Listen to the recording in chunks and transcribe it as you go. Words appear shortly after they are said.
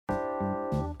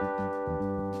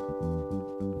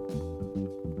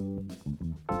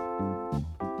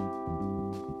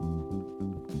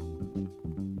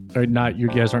or not, you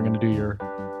guys aren't going to do your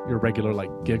regular like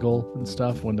giggle and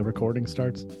stuff when the recording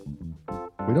starts?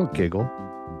 We don't giggle.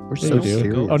 We're Yeah, so you do.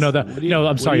 serious. Oh no, no,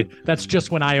 I'm sorry. do you- That's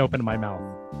just when I open my mouth.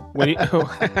 What do you,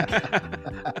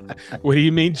 what do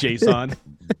you mean, Jason?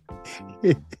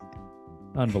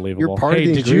 Unbelievable. You're part Hey,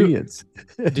 of the ingredients.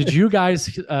 did you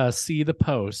guys see the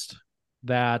post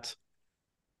that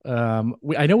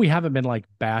I know we haven't been like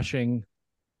bashing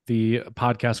the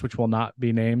podcast, which will not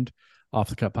be named, Off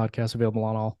the Cut Podcast, available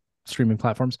on all streaming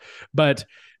platforms, but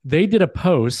they did a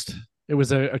post. It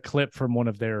was a clip from one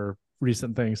of their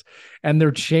recent things, and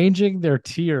they're changing their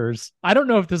tiers. I don't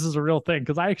know if this is a real thing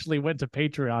because I actually went to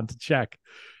Patreon to check.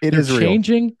 It They're is real.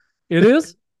 changing. It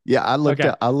is? Yeah, I looked.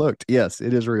 Okay. I looked. Yes,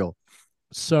 it is real.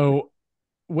 So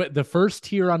what the first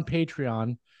tier on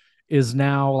Patreon is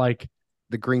now like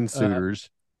The green suitors.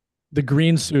 the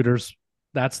green suitors.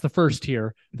 That's the first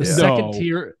tier. The Yeah. second No.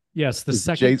 tier, yes, the Is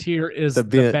second Jay- tier is the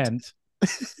the vent.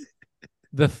 vent.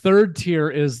 The third tier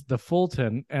is the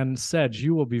Fulton. And Sedge,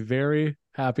 you will be very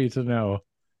happy to know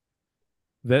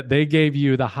that they gave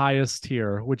you the highest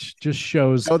tier, which just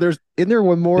shows Oh, isn't there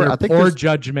one more? their I think poor there's,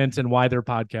 judgment and why their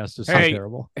podcast is so Hey.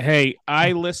 terrible. Hey,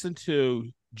 I listened to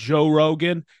Joe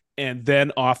Rogan and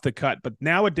then Off the Cut, but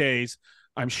nowadays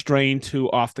I'm straying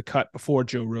to Off the Cut before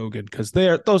Joe Rogan because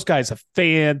those guys are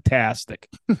fantastic.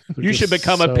 You should Just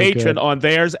become a so patron good. on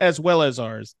theirs as well as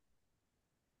ours.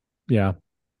 Yeah.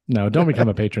 No, don't become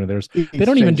a patron of theirs. he's They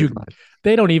don't even changed his do mind.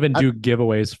 they don't even do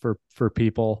giveaways for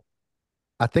people.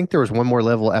 I think there was one more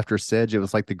level after Sedge. It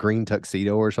was like the green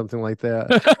tuxedo or something like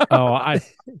that. Oh,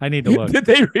 I need to look. Did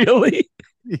they really?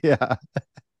 Yeah.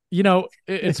 You know,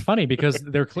 it's funny because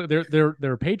their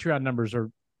Patreon numbers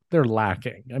they're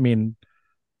lacking. I mean,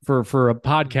 for a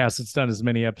podcast that's done as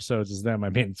many episodes as them, I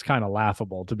mean, it's kind of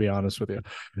laughable, to be honest with you.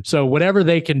 So whatever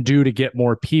they can do to get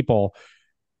more people,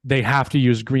 they have to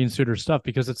use green suitor stuff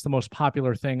because it's the most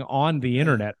popular thing on the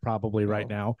internet probably right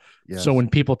now. Yes. So when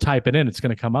people type it in, it's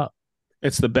going to come up.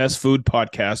 It's the best food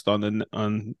podcast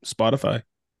on Spotify.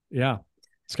 Yeah.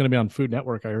 It's going to be on Food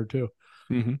Network, I heard too.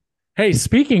 Mm-hmm. Hey,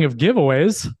 speaking of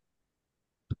giveaways,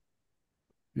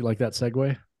 you like that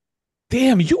segue?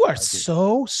 Damn, you are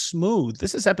so smooth.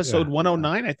 This is episode Yeah.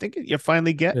 109. I think you're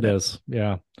finally getting It is.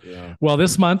 Yeah. Yeah. Well,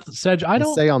 this month, Sedge, I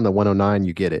don't say on the 109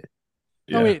 you get it.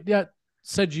 Yeah. Oh wait, yeah.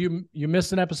 Said you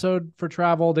missed an episode for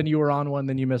travel, then you were on one,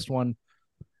 then you missed one,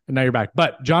 and now you're back.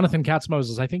 But Jonathan Katz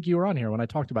Moses, I think you were on here when I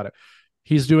talked about it.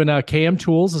 He's doing KM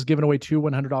Tools is giving away 2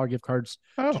 $100 gift cards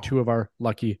Oh, to 2 of our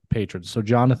lucky patrons. So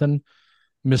Jonathan,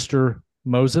 Mr.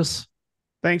 Moses,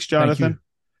 thanks, Jonathan.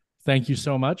 thank you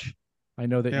so much. I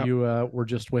know that Yeah. you were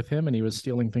just with him and he was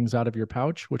stealing things out of your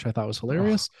pouch, which I thought was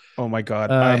hilarious. Oh my God,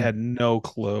 I Um, had no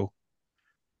clue.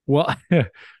 Well, God,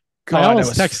 I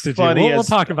almost that was texted you. funny We'll as-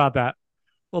 talk about that.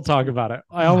 We'll talk about it.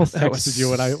 I almost That was texted you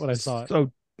when I saw it.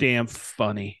 So damn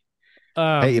funny.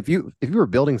 Hey, if you were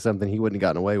building something, he wouldn't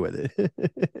have gotten away with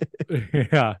it.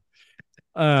 Yeah.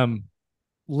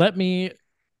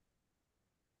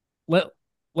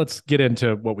 Let's get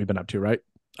into what we've been up to, right?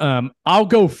 I'll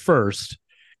go first,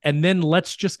 and then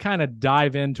let's just kind of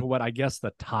dive into what I guess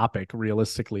the topic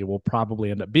realistically will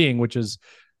probably end up being, which is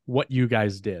what you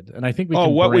guys did. And I think we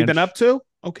can What we've been branch- up to?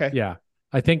 Okay. Yeah.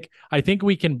 I think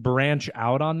we can branch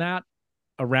out on that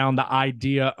around the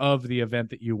idea of the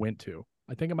event that you went to.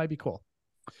 I think it might be cool.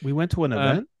 We went to an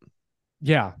event.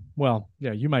 Yeah. Well,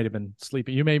 yeah, you might have been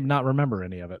sleeping. You may not remember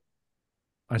any of it.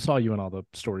 I saw you in all the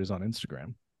stories on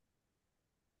Instagram.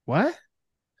 What?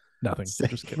 Nothing.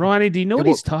 Just kidding. Ronnie, do you know what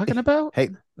Well, he's talking about? Hey,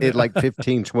 in like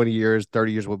 15, 20 years,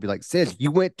 30 years, we'll be like, Sid,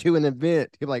 you went to an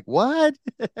event. You're like, what?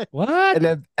 What?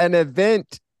 An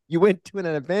event. You went to an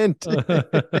event.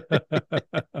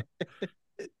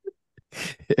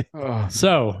 Oh,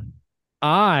 So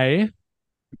I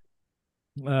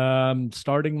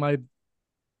starting my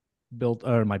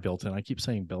built-in. I keep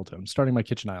saying built-in. Starting my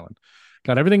kitchen island.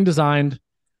 Got everything designed.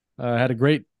 Had a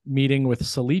great meeting with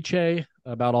Celiche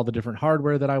about all the different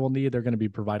hardware that I will need. They're going to be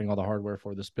providing all the hardware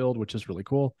for this build, which is really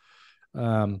cool.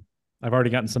 I've already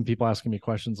gotten some people asking me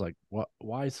questions like,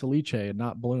 why Celiche and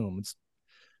not Bloom?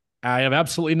 I have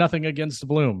absolutely nothing against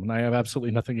Bloom, and I have absolutely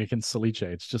nothing against Celiche.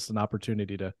 It's just an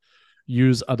opportunity to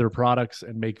use other products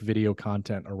and make video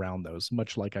content around those,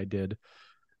 much like I did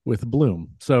with Bloom.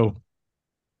 So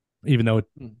even though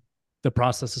the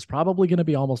process is probably going to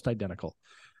be almost identical.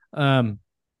 So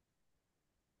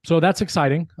that's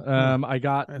exciting. I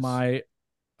got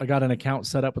an account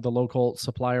set up with a local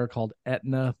supplier called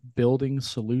Aetna Building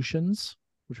Solutions,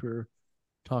 which we were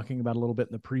talking about a little bit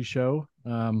in the pre-show.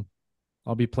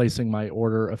 I'll be placing my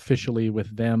order officially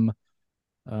with them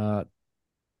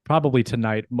probably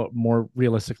tonight, more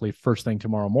realistically first thing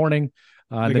tomorrow morning.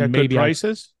 They then got maybe good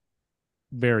prices.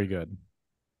 very good.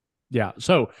 Yeah.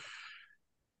 So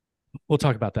we'll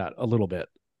talk about that a little bit.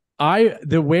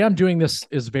 The way I'm doing this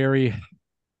is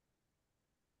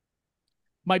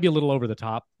might be a little over the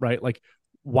top, right? Like,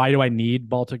 why do I need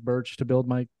Baltic birch to build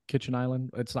my kitchen island?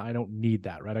 It's not, I don't need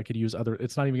that, right? I could use other,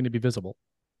 it's not even going to be visible.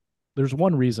 There's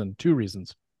two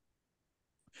reasons.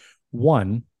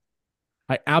 One,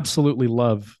 I absolutely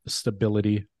love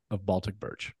stability of Baltic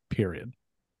birch, period.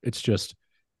 It's just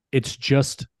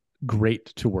great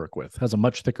to work with. Has a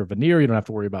much thicker veneer. You don't have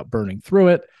to worry about burning through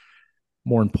it.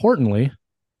 More importantly,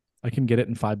 I can get it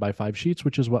in 5x5 sheets,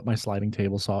 which is what my sliding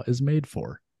table saw is made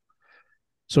for.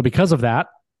 So because of that,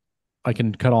 I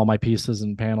can cut all my pieces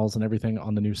and panels and everything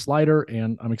on the new slider,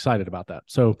 and I'm excited about that.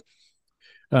 So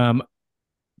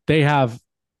they have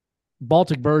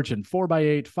Baltic birch in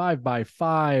 4x8,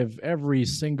 5x5, every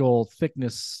single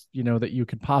thickness, that you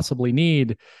could possibly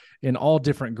need in all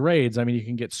different grades. I mean, you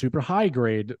can get super high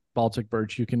grade Baltic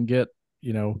birch. You can get,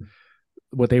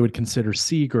 what they would consider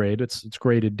C grade. It's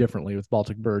graded differently with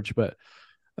Baltic birch, but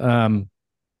depending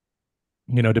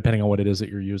on what it is that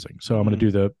you're using. So I'm going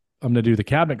to do the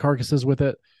cabinet carcasses with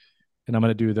it, and I'm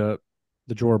going to do the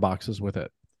drawer boxes with it.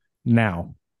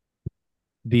 Now,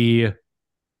 the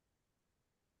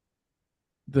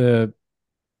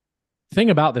thing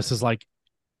about this is, like,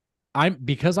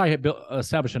 because I have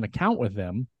established an account with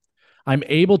them, I'm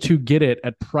able to get it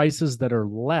at prices that are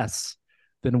less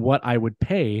than what I would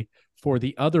pay for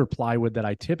the other plywood that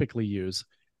I typically use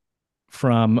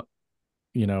from,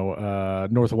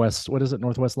 Northwest. What is it?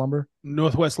 Northwest Lumber?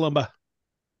 Northwest Lumber.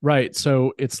 Right.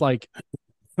 So it's like,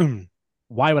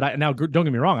 why would I now? Don't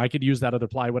get me wrong. I could use that other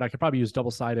plywood. I could probably use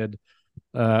double-sided,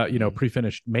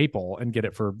 pre-finished maple and get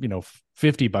it for,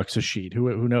 $50 a sheet.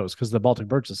 Who knows? Because the Baltic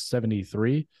birch is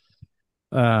 73.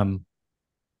 So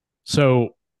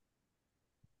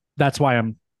that's why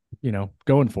I'm,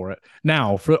 going for it.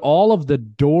 Now, for all of the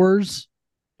doors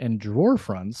and drawer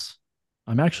fronts,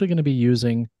 I'm actually going to be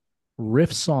using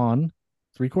rift sawn,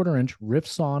 3/4 inch rift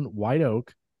sawn white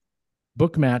oak,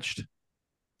 book matched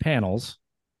panels,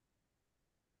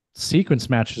 sequence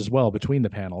matched as well between the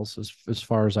panels, as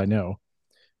far as I know.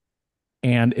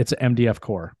 And it's an MDF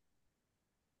core,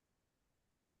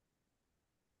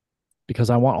 because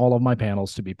I want all of my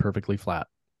panels to be perfectly flat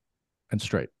and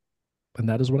straight. And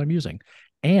that is what I'm using.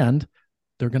 And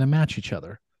they're going to match each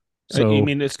other. So you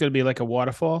mean it's going to be like a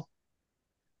waterfall?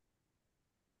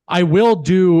 I will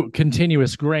do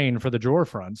continuous grain for the drawer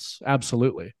fronts.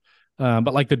 Absolutely.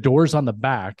 But like the doors on the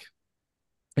back,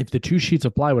 if the two sheets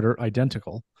of plywood are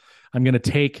identical, I'm going to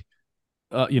take,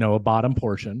 a bottom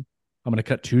portion. I'm going to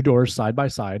cut two doors side by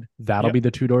side. That'll be the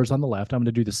two doors on the left. I'm going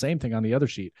to do the same thing on the other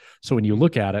sheet. So when you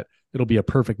look at it, it'll be a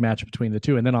perfect match between the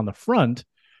two. And then on the front,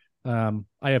 I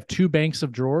have two banks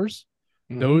of drawers.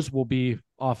 Those will be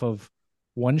off of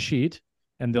one sheet,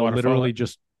 and they'll literally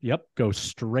just, go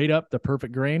straight up the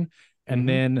perfect grain. And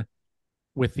then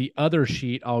with the other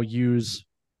sheet, I'll use,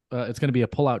 it's going to be a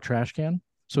pull-out trash can.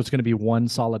 So it's going to be one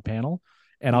solid panel.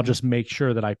 And I'll just make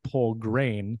sure that I pull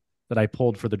grain that I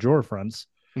pulled for the drawer fronts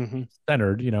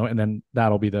centered, and then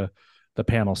that'll be the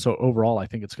panel. So overall, I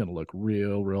think it's going to look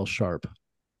real, real sharp.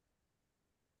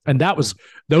 And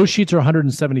those sheets are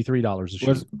 $173 a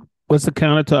sheet. What's the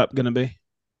countertop going to be?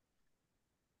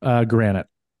 Granite.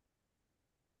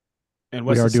 And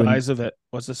what's the size of it?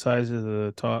 What's the size of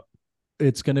the top?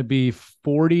 It's going to be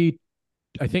 40.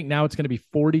 I think now it's going to be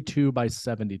 42 by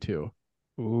 72.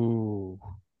 Ooh.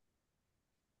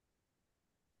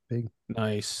 Big.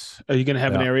 Nice. Are you going to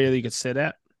have an area that you could sit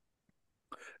at?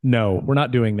 No, we're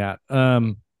not doing that.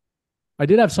 I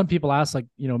did have some people ask, like,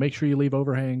 make sure you leave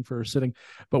overhang for sitting,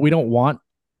 but we don't want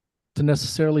to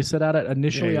necessarily sit at it.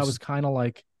 Initially, I was kind of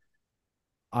like,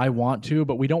 I want to,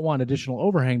 but we don't want additional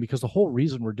overhang, because the whole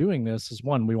reason we're doing this is,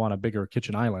 one, we want a bigger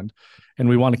kitchen island, and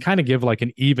we want to kind of give like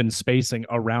an even spacing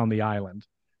around the island.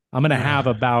 I'm going to have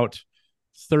about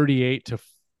 38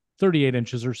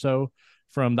 inches or so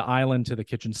from the island to the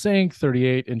kitchen sink,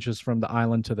 38 inches from the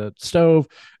island to the stove,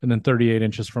 and then 38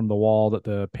 inches from the wall that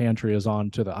the pantry is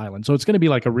on to the island. So it's going to be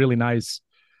like a really nice,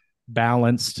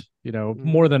 balanced,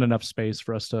 more than enough space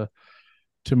for us to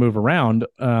move around.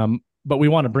 But we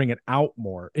want to bring it out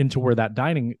more into where that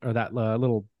dining, or that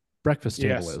little breakfast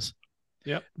table is.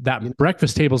 Yep. That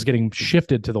breakfast table is getting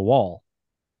shifted to the wall.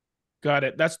 Got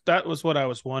it. That was what I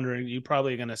was wondering. You're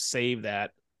probably going to save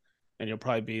that, and you'll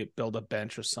probably build a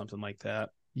bench or something like that.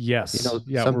 Yes.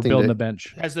 We're building a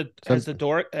bench. Has the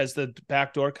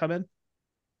back door come in?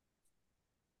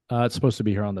 It's supposed to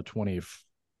be here on the 20th,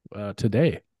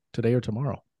 today or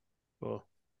tomorrow. Cool.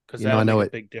 Because that'll make a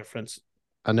big difference.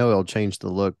 I know it'll change the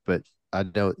look, but I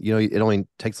don't, it only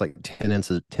takes like 10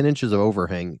 inches of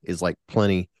overhang is like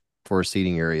plenty for a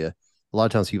seating area. A lot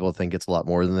of times people think it's a lot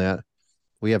more than that.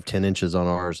 We have 10 inches on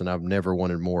ours, and I've never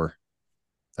wanted more.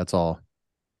 That's all.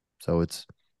 So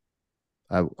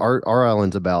our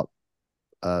island's about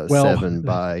Well,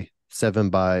 7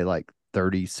 by like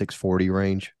 30, 640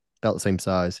 range, about the same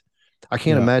size. I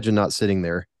can't yeah, imagine not sitting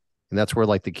there. And that's where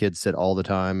like the kids sit all the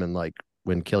time. And like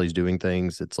when Kelly's doing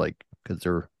things, it's like,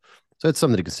 so it's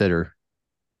something to consider.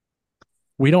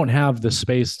 we don't have the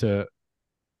space to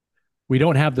we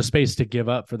don't have the space to give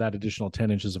up for that additional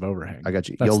 10 inches of overhang. I got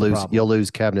you. That's You'll the lose, problem. you'll lose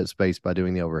cabinet space by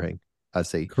doing the overhang. I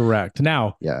see. Correct.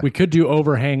 Now, Yeah. we could do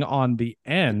overhang on the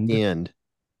end. And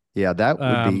yeah, that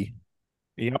would be,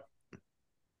 Yep.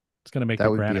 It's going to make that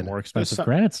the would be granite more expensive. some-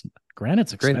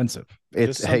 Granite's expensive.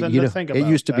 it's, Just hey, something to think it about,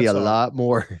 used to be a that's all. lot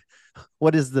more.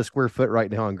 What is the square foot right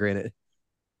now on granite?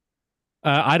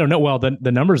 I don't know. Well,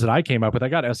 the numbers that I came up with, I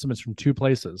got estimates from two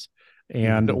places,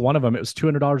 and Mhm. one of them, it was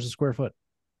 $200 a square foot.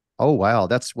 Oh, wow.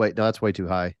 That's way too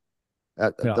high. Yeah.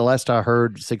 The last I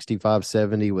heard, 65,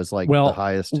 70 was like the Well,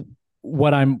 highest.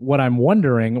 what I'm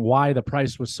wondering why the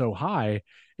price was so high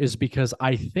is because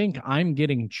I think I'm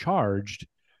getting charged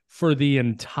for the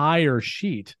entire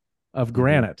sheet of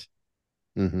granite,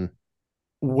 Mm-hmm.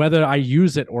 whether I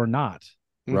use it or not.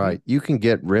 Mhm. Right. You can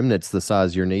get remnants the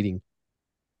size you're needing.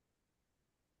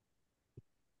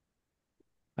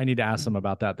 I need to ask them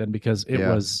about that then, because it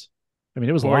Yeah. was, I mean,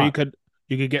 it was a Or lot.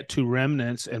 you could get two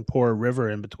remnants and pour a river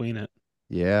in between it.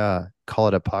 Yeah. Call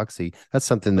it epoxy. That's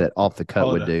something that Off the Cut Call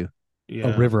it would a- do. Yeah.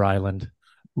 A river island.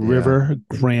 River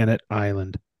Granite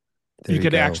Island. There You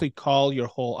could go. actually call your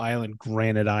whole island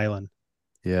Granite Island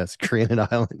Yes. Granite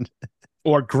Island.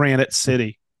 or Granite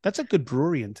City. That's a good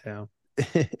brewery in town.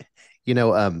 you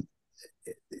know, um,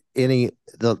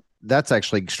 that's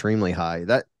actually extremely high.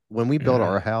 That when we built Yeah.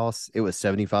 our house, it was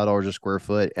 $75 a square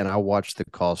foot, and I watched the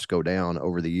cost go down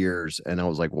over the years, and I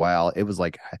was like, wow, it was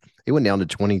like it went down to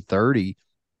 20, 30,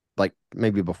 like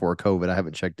maybe before COVID. I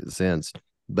haven't checked it since,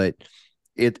 but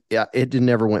it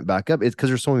never went back up. It's because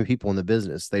there's so many people in the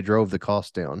business. They drove the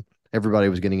cost down. Everybody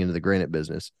was getting into the granite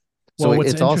business. So Well,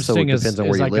 what's it's also interesting depends on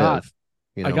where you live.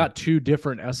 I got two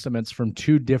different estimates from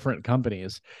two different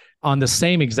companies on the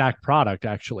same exact product,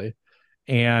 actually.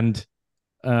 And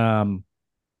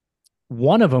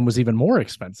one of them was even more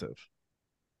expensive.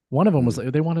 One of them was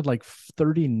they wanted like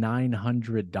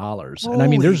 $3,900. And I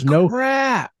mean, there's no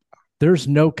crap. There's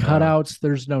no cutouts,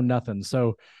 there's no nothing.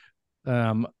 So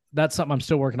that's something I'm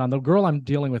still working on. The girl I'm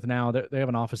dealing with now, they have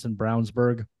an office in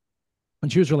Brownsburg, and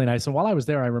she was really nice. And while I was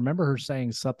there, I remember her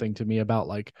saying something to me about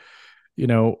like,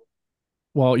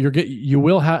 well, you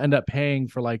will end up paying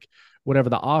for like whatever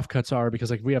the offcuts are, because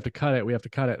like if we have to cut it, we have to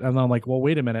cut it. And I'm like, well,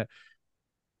 wait a minute.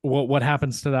 Well, what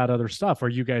happens to that other stuff? Are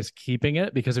you guys keeping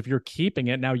it? Because if you're keeping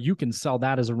it, now you can sell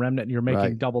that as a remnant and you're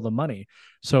making double the money.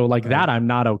 So like that I'm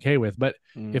not okay with. But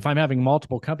if I'm having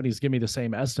multiple companies give me the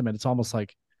same estimate, it's almost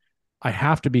like I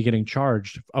have to be getting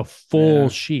charged a full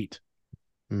sheet.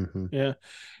 Mm-hmm. Yeah.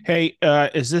 Hey,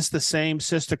 is this the same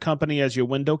sister company as your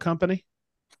window company?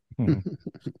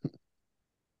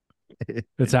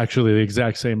 It's actually the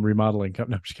exact same remodeling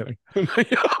company. No, I'm just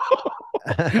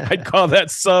kidding. I'd call that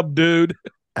sub, dude.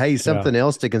 Hey, something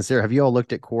else to consider. Have you all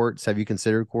looked at quartz? Have you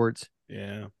considered quartz?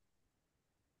 Yeah.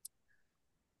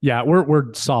 Yeah,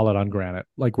 we're solid on granite.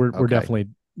 Like we're Okay.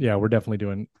 definitely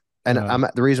doing. And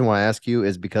the reason why I ask you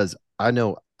is because I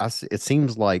know it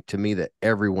seems like to me that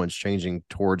everyone's changing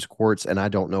towards quartz, and I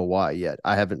don't know why yet.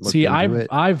 I haven't looked into it.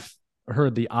 I've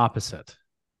heard the opposite.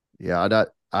 Yeah,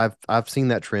 I've seen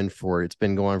that trend it's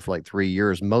been going for like 3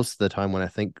 years. Most of the time when I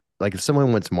think like if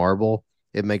someone wants marble,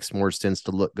 it makes more sense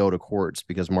to go to quartz,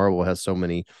 because marble has so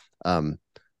many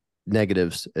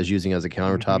negatives as using as a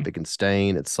countertop. It can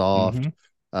stain, it's soft.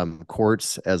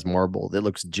 Quartz as marble, it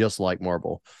looks just like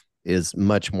marble, is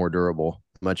much more durable,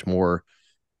 much more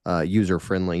user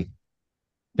friendly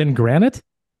than granite.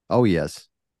 Oh yes,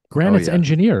 granite's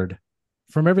engineered.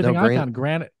 From everything I found,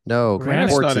 granite. No,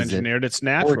 granite's quartz not engineered. It's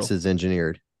natural. Quartz is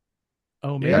engineered.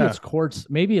 Oh, maybe it's quartz.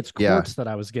 Maybe it's quartz that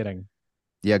I was getting.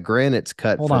 Yeah, granite's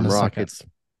cut from rock. It's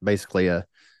basically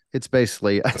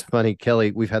it's funny,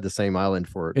 Kelly. We've had the same island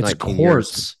for 19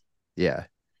 years. Yeah,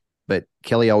 but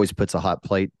Kelly always puts a hot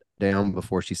plate down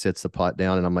before she sets the pot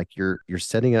down, and I'm like, you're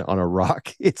setting it on a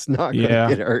rock. It's not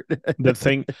gonna get hurt. the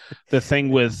thing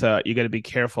with you got to be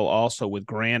careful also with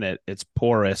granite. It's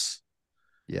porous.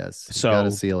 Yes, so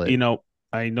gotta seal it.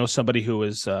 I know somebody who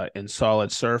is in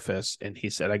solid surface, and he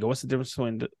said, I go, what's the difference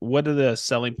between what are the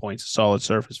selling points of solid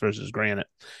surface versus granite?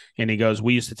 And he goes,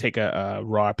 we used to take a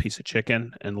raw piece of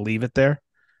chicken and leave it there,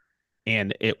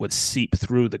 and it would seep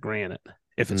through the granite.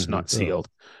 if it's not Mhm. sealed.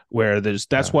 Where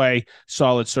that's why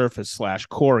solid surface /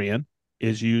 Corian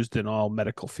is used in all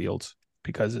medical fields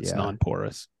because it's Yeah.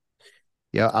 non-porous.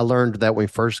 Yeah, I learned that when we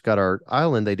first got our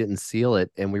island, they didn't seal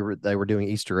it, and they were doing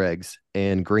Easter eggs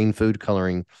and green food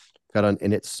coloring got on,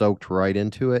 and it soaked right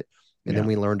into it. And then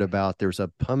we learned about there's a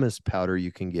pumice powder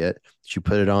you can get that you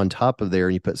put it on top of there,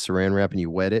 and you put saran wrap and you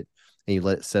wet it and you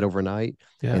let it set overnight,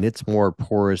 and it's more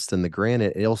porous than the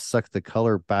granite. It'll suck the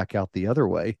color back out the other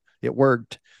way. It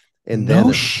worked. And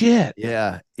then shit.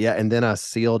 yeah, and then I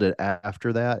sealed it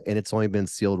after that, and it's only been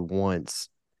sealed once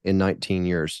in 19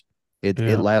 years. It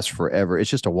lasts forever. It's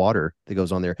just a water that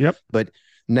goes on there. Yep. But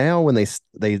now when they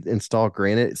install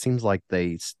granite, it seems like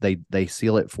they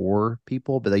seal it for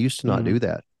people, but they used to not do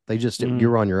that. They just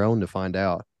you're on your own to find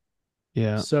out.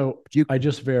 Yeah. So I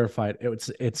just verified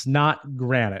it's not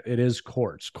granite. It is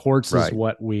quartz. Quartz is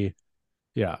what we.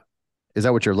 Yeah. Is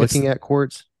that what you're looking at?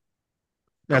 Quartz.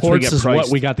 That's quartz is what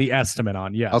we got the estimate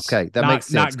on. Yes. Okay, that makes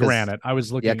sense. Not granite. I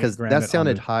was looking. Yeah, because that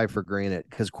sounded high for granite.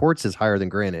 Because quartz is higher than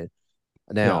granite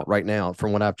now, right now,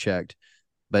 from what I've checked.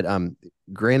 But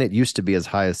granite used to be as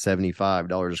high as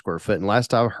 $75 a square foot, and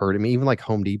last I heard, I mean, even like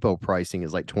Home Depot pricing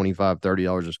is like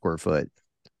 $25-$30 a square foot,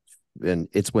 and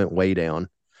it's went way down.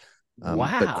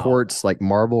 Wow. But quartz, like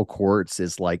marble quartz,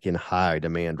 is like in high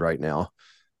demand right now,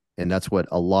 and that's what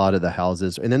a lot of the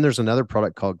houses. And then there's another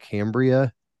product called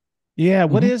Cambria. Yeah,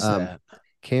 what is that?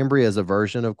 Cambria is a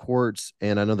version of quartz,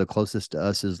 and I know the closest to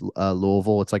us is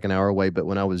Louisville. It's like an hour away, but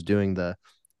when I was doing the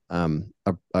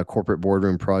a corporate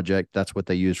boardroom project, that's what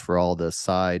they use for all the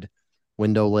side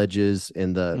window ledges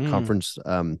and the conference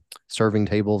serving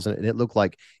tables, and it looked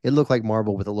like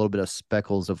marble with a little bit of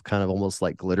speckles of kind of almost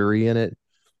like glittery in it.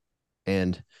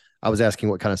 And I was asking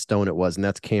what kind of stone it was, and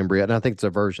that's Cambria, and I think it's a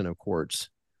version of quartz.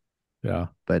 Yeah.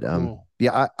 But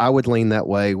yeah, I would lean that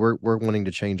way. We're wanting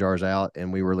to change ours out,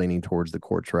 and we were leaning towards the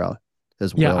quartz route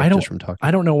as well. Yeah, just from talking.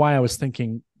 I don't know why I was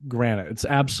thinking granite. It's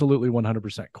absolutely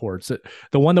 100% quartz.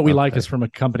 The one that we like is from a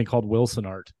company called Wilson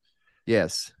Art.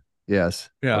 Yes. Yeah.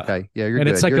 Okay. Yeah, you're and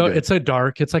good. It's like it's a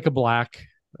dark. It's like a black.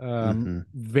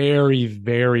 Very,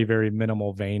 very, very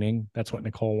minimal veining. That's what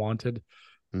Nicole wanted.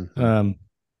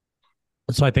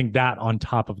 So I think that on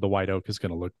top of the white oak is going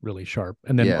to look really sharp.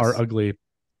 And then our ugly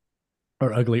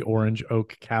orange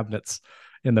oak cabinets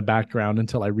in the background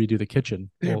until I redo the kitchen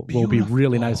will be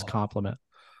really nice complement.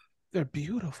 They're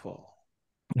beautiful.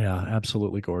 Yeah,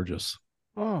 absolutely gorgeous.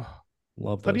 Oh,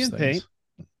 love those things. Paint.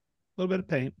 A little bit of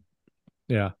paint.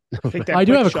 Yeah. I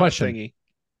do have a question.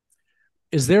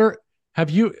 Thingy.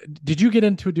 Did you get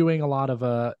into doing a lot of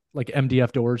like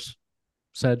MDF doors,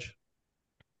 Sedge?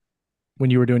 When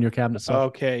you were doing your cabinet stuff?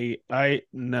 Okay. I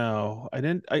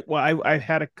didn't. I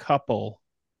had a couple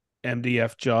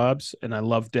MDF jobs, and I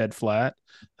love dead flat.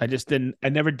 I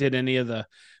never did any of the.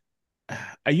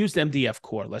 I used MDF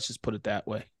core. Let's just put it that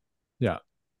way. Yeah.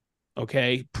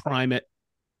 Okay. Prime it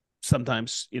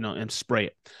sometimes, and spray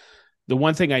it. The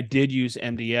one thing I did use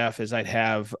MDF is I'd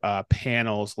have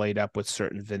panels laid up with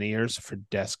certain veneers for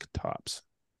desktops.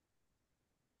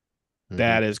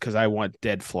 That is because I want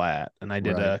dead flat, and I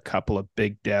did a couple of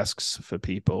big desks for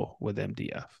people with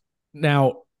MDF.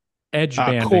 Now, edge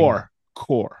banding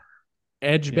core,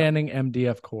 edge banding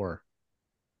MDF core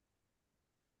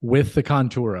with the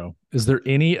Conturo. Is there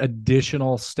any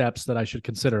additional steps that I should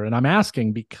consider? And I'm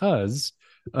asking because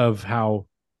of how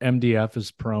MDF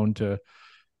is prone to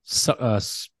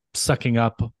sucking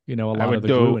up, a lot of the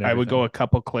glue. And I would go a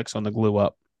couple clicks on the glue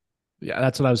up. Yeah,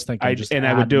 that's what I was thinking.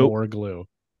 I would do more glue.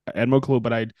 Add more glue,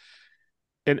 but I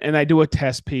do a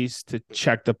test piece to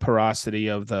check the porosity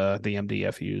of the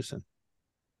MDF using.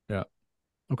 Yeah.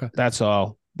 Okay. That's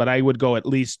all. But I would go at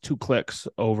least 2 clicks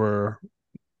over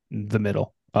the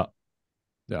middle up.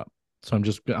 Yeah. So I'm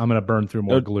going to burn through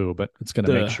more glue, but it's going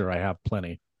to make sure I have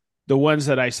plenty. The ones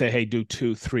that I say, hey, do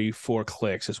 2, 3, 4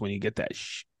 clicks is when you get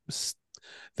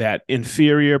that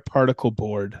inferior particle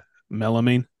board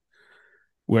melamine,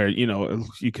 where,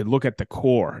 you can look at the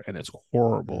core and it's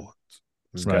horrible.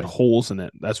 It's got holes in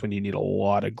it. That's when you need a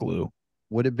lot of glue.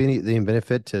 Would it be the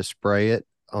benefit to spray it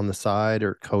on the side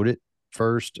or coat it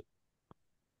first?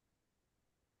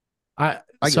 I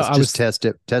guess test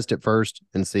it first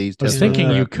and see. I was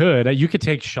thinking you could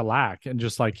take shellac and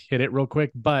just like hit it real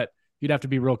quick, but you'd have to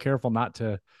be real careful not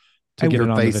to get it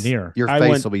on the veneer. Your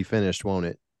face will be finished, won't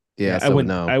it? Yeah. I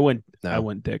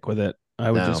wouldn't dick with it.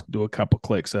 I would just do a couple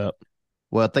clicks up.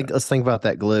 Well, let's think about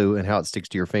that glue and how it sticks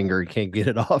to your finger. You can't get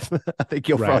it off. I think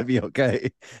you'll probably be okay.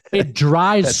 It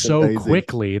dries so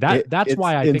quickly. That's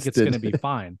why I think it's going to be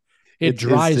fine. It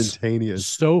dries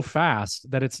so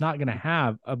fast that it's not going to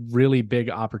have a really big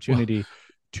opportunity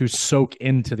to soak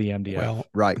into the MDF. Well,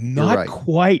 Right. You're not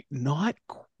right. not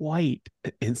quite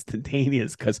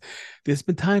instantaneous, because there's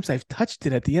been times I've touched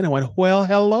it at the end. I went, well,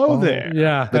 hello there.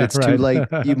 Yeah, But it's too right.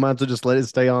 late. You might as well just let it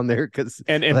stay on there because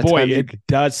And boy, it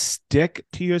does stick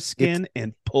to your skin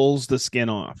and pulls the skin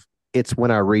off. it's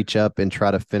when I reach up and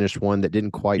try to finish one that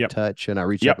didn't quite touch, and I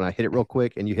reach up and I hit it real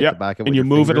quick, and you hit the back of it and with you your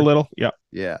move it a finger. little. Yep.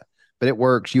 Yeah, but it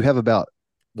works. You have about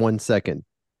 1 second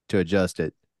to adjust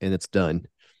it, and it's done.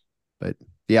 But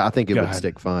yeah, I think it would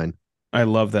stick fine. I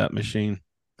love that machine.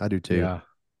 I do too. Yeah.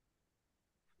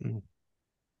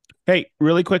 Hey,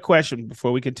 really quick question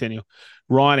before we continue.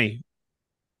 Ronnie,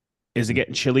 is it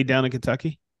getting chilly down in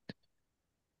Kentucky?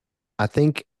 I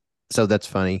think so. That's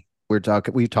funny. We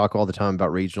talk all the time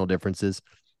about regional differences.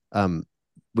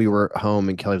 We were home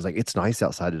and Kelly was like, "It's nice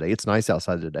outside today. It's nice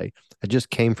outside today." I just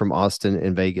came from Austin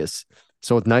and Vegas,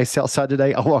 so with nice outside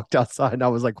today, I walked outside and I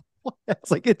was like, "What?"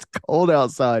 It's like it's cold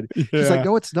outside. Yeah. She's like,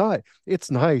 "No, it's not. It's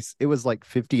nice." It was like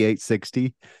 58,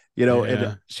 60,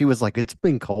 and she was like, "It's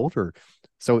been colder."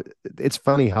 So it's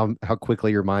funny how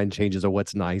quickly your mind changes of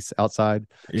what's nice outside.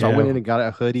 So I went in and got a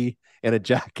hoodie and a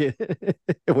jacket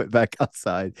and went back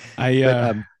outside.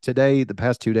 But today, the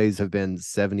past 2 days have been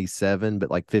 77,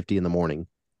 but like 50 in the morning.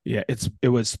 Yeah, it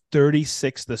was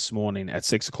 36 this morning at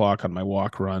 6 o'clock on my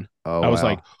walk run. Oh, I was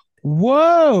like,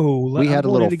 whoa. We had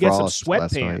a little to get some frost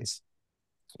last night. sweatpants.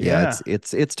 Yeah,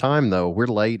 it's time though. We're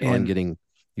late on getting.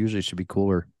 Usually it should be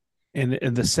cooler. And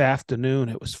this afternoon,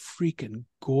 it was freaking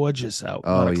gorgeous out.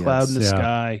 Oh, not a cloud in the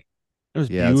sky. It was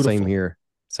beautiful. Same here.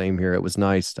 Same here. It was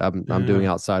nice. I'm doing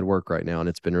outside work right now, and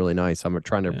it's been really nice. I'm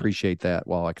trying to appreciate that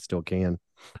while I still can.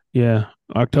 Yeah,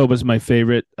 October's my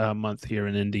favorite month here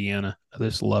in Indiana. I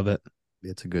just love it.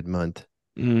 It's a good month.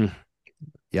 Yeah,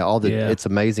 it's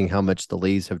amazing how much the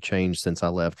leaves have changed since I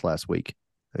left last week.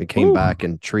 I came back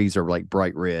and trees are like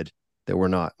bright red that were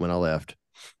not when I left.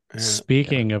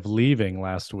 Speaking of leaving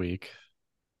last week,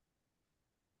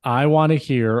 I want to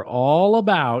hear all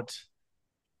about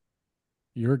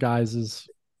your guys'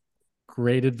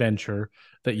 great adventure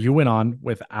that you went on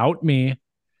without me.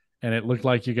 And it looked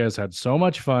like you guys had so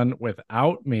much fun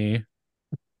without me.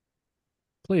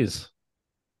 Please.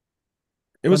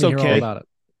 It was okay. All about it.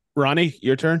 Ronnie,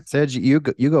 your turn. Sedge, you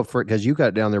go for it because you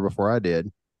got down there before I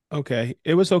did. Okay.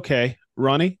 It was okay.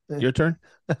 Ronnie, your turn.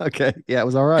 Okay. Yeah, it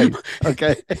was all right.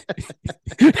 Okay.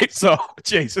 So,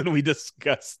 Jason, we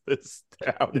discussed this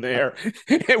down there.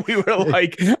 And we were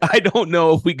like, I don't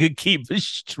know if we could keep a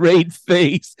straight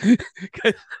face.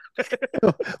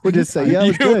 We'll just say, yeah, it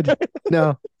was good.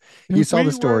 No, you saw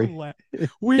the story. It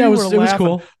was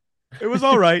cool. It was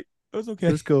all right. It was okay.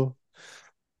 It was cool.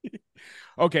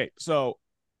 Okay, so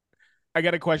I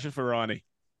got a question for Ronnie.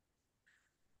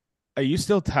 Are you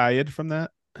still tired from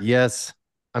that? Yes,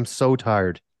 I'm so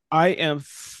tired. I am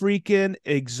freaking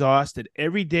exhausted.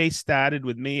 Every day started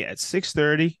with me at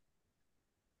 6:30,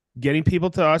 getting people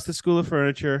to Austin School of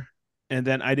Furniture, and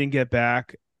then I didn't get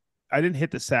back. I didn't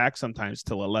hit the sack sometimes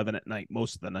till 11 at night,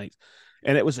 most of the nights,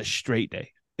 and it was a straight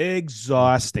day.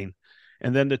 Exhausting.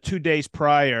 And then the 2 days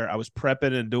prior, I was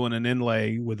prepping and doing an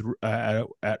inlay with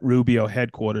at Rubio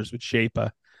headquarters with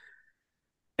Shaper.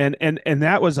 And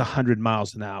that was 100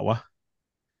 miles an hour.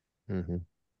 Mm-hmm.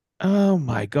 Oh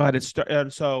my God.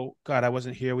 And so, God, I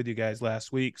wasn't here with you guys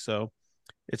last week. So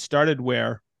it started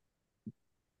where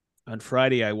on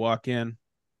Friday I walk in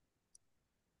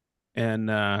and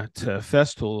to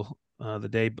Festool the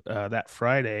day that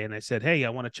Friday. And I said, hey, I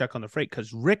want to check on the freight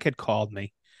because Rick had called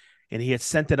me and he had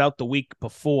sent it out the week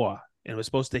before and was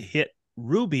supposed to hit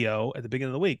Rubio at the beginning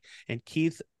of the week. And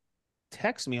Keith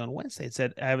texted me on Wednesday and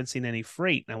said, I haven't seen any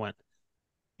freight. And I went,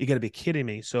 you got to be kidding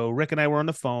me. So Rick and I were on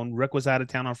the phone. Rick was out of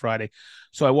town on Friday.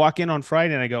 So I walk in on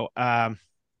Friday and I go, can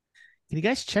you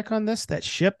guys check on this that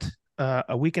shipped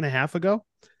a week and a half ago?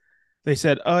 They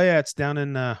said, oh yeah, it's down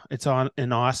in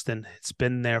in Austin. It's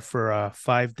been there for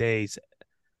 5 days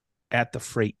at the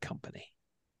freight company.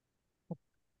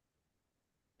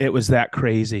 It was that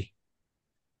crazy.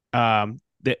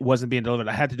 That wasn't being delivered.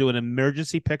 I had to do an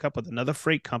emergency pickup with another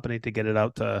freight company to get it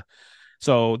out to.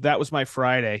 So that was my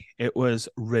Friday. It was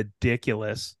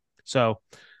ridiculous. So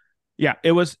yeah,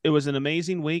 it was an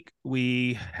amazing week.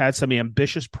 We had some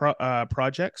ambitious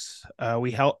projects. It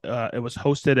was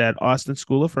hosted at Austin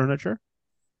School of Furniture.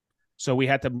 So we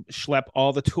had to schlep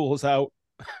all the tools out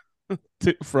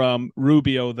from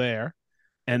Rubio there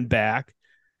and back.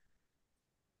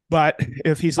 But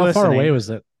if he's listening, how far away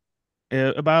was it?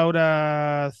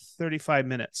 About 35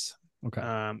 minutes.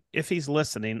 Okay. If he's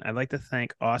listening, I'd like to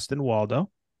thank Austin Waldo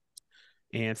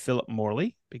and Philip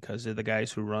Morley because they're the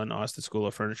guys who run Austin School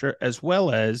of Furniture, as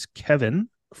well as Kevin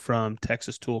from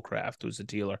Texas Toolcraft, who's a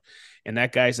dealer, and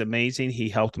that guy's amazing. He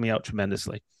helped me out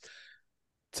tremendously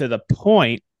to the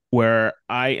point where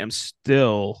I am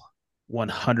still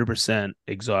 100%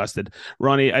 exhausted.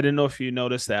 Ronnie, I didn't know if you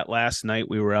noticed that last night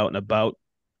we were out and about.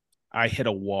 I hit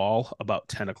a wall about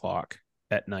 10 o'clock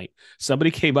at night.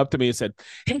 Somebody came up to me and said,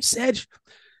 "Hey, Sedge,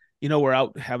 we're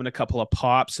out having a couple of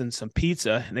pops and some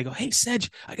pizza." And they go, "Hey, Sedge,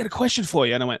 I got a question for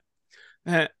you." And I went,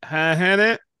 I had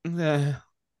it.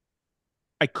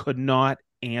 I could not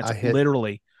answer.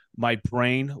 Literally, my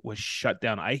brain was shut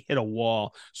down. I hit a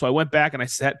wall. So I went back and I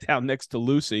sat down next to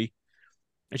Lucy.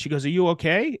 And she goes, "Are you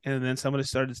okay?" And then somebody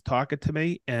started talking to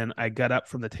me. And I got up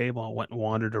from the table and went and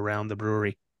wandered around the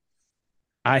brewery.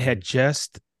 I had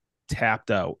just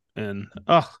tapped out. And,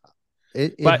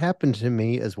 It happened to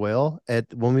me as well.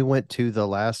 When we went to the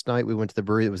last night, we went to the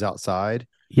brewery that was outside.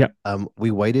 Yep.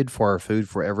 We waited for our food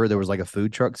forever. There was like a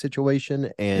food truck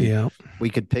situation, and we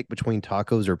could pick between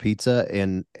tacos or pizza,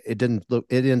 and it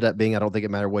ended up being, I don't think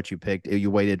it mattered what you picked. We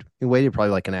waited probably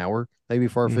like an hour maybe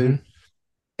for our food.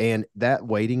 And that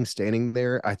waiting, standing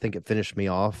there, I think it finished me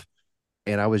off,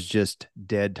 and I was just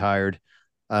dead tired.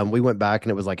 We went back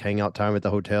and it was like hangout time at the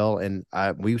hotel, and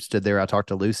we stood there. I talked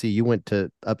to Lucy. You went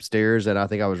to upstairs, and I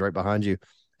think I was right behind you.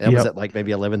 And it was at like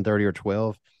maybe 11:30 or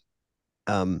 12.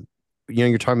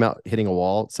 You're talking about hitting a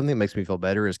wall. Something that makes me feel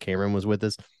better is Cameron was with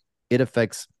us. It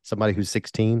affects somebody who's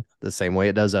 16 the same way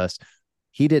it does us.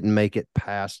 He didn't make it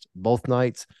past both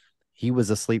nights. He was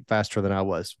asleep faster than I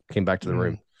was. Came back to the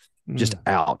room, just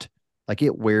out. Like,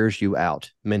 it wears you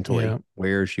out mentally.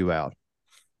 Wears you out.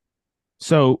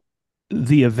 So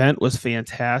the event was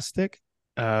fantastic.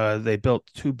 They built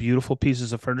 2 beautiful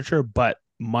pieces of furniture, but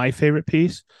my favorite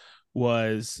piece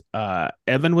was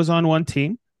Evan was on one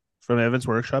team from Evan's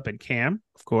Workshop, and Cam,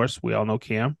 of course, we all know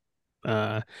Cam.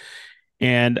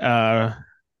 And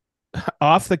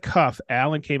off the cuff,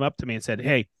 Alan came up to me and said,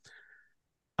 "Hey,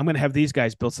 I'm going to have these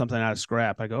guys build something out of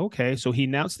scrap." I go, "Okay." So he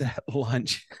announced that at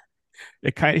lunch.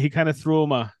 He kind of threw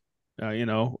him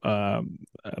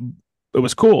it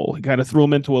was cool. He kind of threw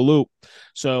him into a loop.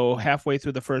 So halfway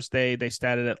through the first day, they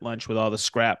started at lunch with all the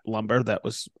scrap lumber that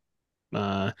was,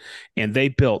 and they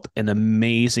built an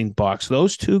amazing box.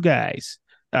 Those 2 guys,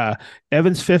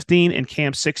 Evan's 15 and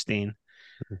Cam 16,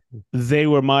 they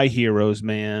were my heroes,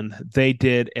 man. They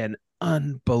did an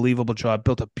unbelievable job.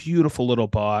 Built a beautiful little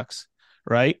box,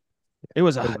 right? It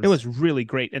was really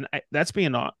great. And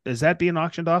is that being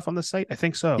auctioned off on the site? I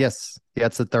think so. Yes. Yeah,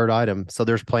 it's the 3rd item. So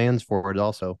there's plans for it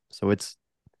also. So it's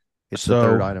the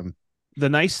 3rd item. The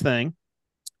nice thing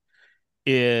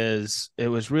is it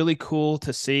was really cool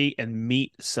to see and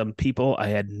meet some people I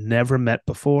had never met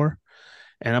before.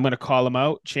 And I'm going to call them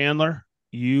out. Chandler,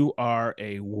 you are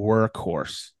a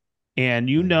workhorse. And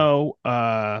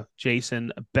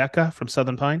Jason, Becca from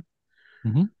Southern Pine.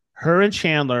 Mm-hmm. Her and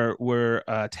Chandler were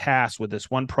tasked with this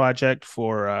one project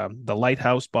for the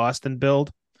Lighthouse Boston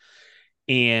build,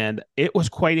 and it was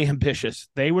quite ambitious.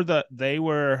 They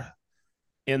were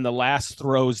in the last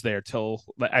throes there till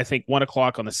I think 1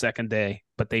 o'clock on the second day,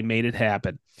 but they made it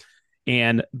happen.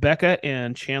 And Becca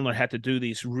and Chandler had to do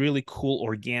these really cool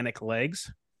organic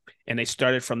legs, and they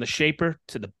started from the shaper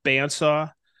to the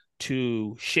bandsaw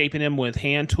to shaping them with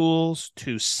hand tools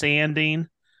to sanding.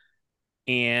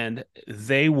 And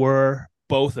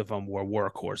both of them were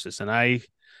workhorses, and I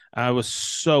was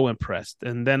so impressed.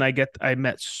 And then I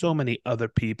met so many other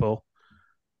people.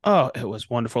 Oh, it was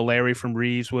wonderful. Larry from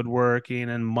Reeves Woodworking,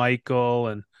 and Michael,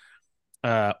 and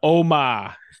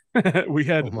Omar. We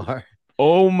had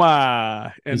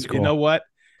Omar, and cool. You know what?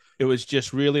 It was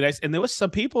just really nice. And there was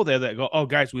some people there that go, "Oh,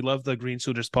 guys, we love the Green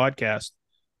Suitors podcast,"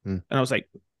 and I was like,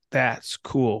 "That's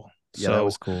cool." Yeah, that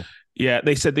was cool. Yeah,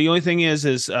 they said the only thing is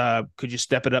could you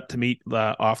step it up to meet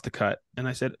off the cut? And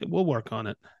I said, we'll work on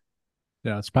it.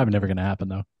 Yeah, it's probably never going to happen,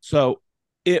 though. So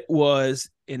it was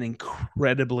an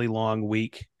incredibly long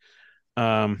week.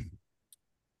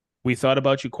 We thought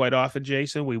about you quite often,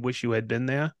 Jason. We wish you had been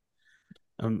there.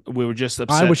 We were just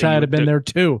upset. I wish I had been there,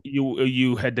 too.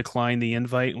 You had declined the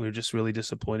invite, and we were just really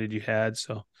disappointed you had.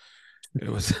 So it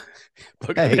was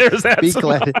look, hey, there's that be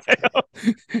glad.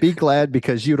 Be glad,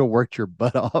 because you'd have worked your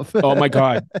butt off. Oh my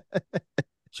god.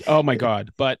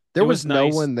 But there was nice.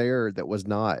 No one there that was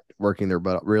not working their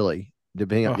butt off, really.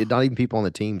 Depending on, not even people on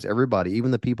the teams, everybody,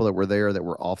 even the people that were there that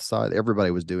were offside, everybody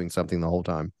was doing something the whole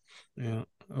time. Yeah,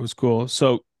 it was cool.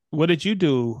 So what did you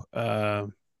do,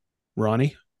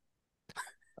 Ronnie?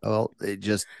 Well, it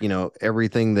just,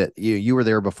 everything that you were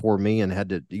there before me,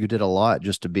 and you did a lot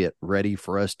just to be ready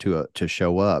for us to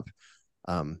show up.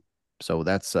 So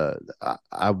that's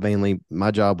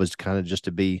my job was kind of just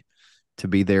to be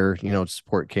there, to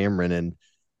support Cameron. And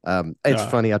It's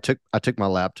funny. I took my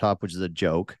laptop, which is a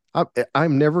joke.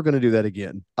 I'm never going to do that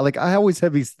again. I always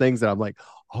have these things that I'm like,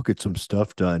 I'll get some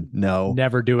stuff done. No,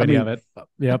 Never do I any mean, of it. I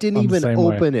Yep, didn't I'm the even same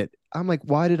way. open it. I'm like,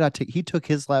 why did I take? He took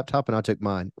his laptop and I took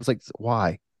mine. I was like,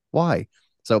 why?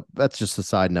 So that's just a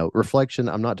side note. Reflection.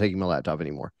 I'm not taking my laptop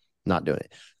anymore. Not doing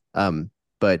it.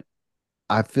 But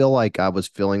I feel like I was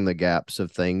filling the gaps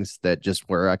of things that just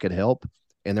where I could help,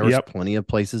 and there was Yep. plenty of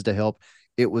places to help.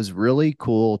 It was really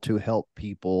cool to help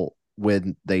people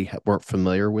when they weren't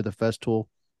familiar with a Festool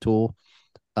tool.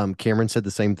 Cameron said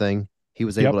the same thing. He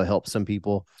was able Yep. to help some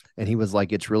people, and he was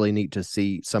like, "It's really neat to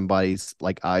see somebody's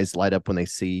like eyes light up when they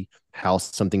see how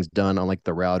something's done on like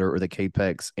the router or the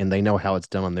Capex, and they know how it's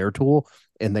done on their tool,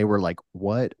 and they were like,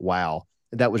 "What? Wow!"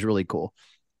 That was really cool.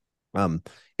 Um,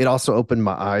 it also opened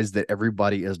my eyes that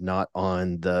everybody is not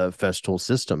on the Festool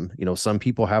system. Some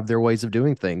people have their ways of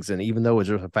doing things, and even though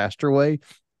there's a faster way,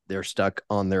 they're stuck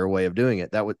on their way of doing it.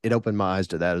 It opened my eyes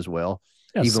to that as well.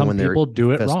 Yeah, Even some when they're people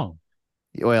do it Fest, wrong.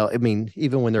 well, I mean,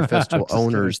 even when they're I'm Festool just kidding.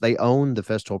 owners, they own the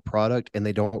Festool product and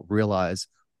they don't realize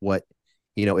what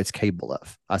it's capable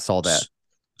of. I saw that. Go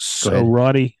So, ahead.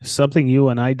 Ronnie, something you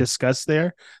and I discussed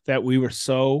there that we were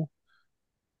so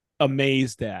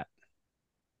amazed at.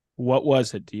 What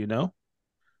was it? Do you know?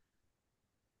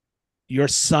 Your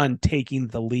son taking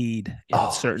the lead in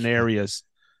Oh certain yeah, areas.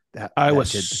 that I that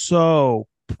was did. so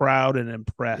proud and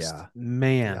impressed. Yeah,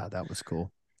 Man, yeah, that was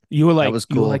cool. you were That like was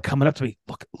you were like cool. coming up to me.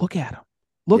 Look at him.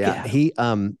 Look Yeah, at him. he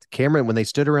Cameron, when they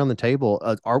stood around the table,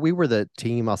 we were the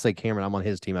team. I'll say Cameron, I'm on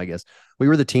his team, I guess. We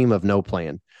were the team of no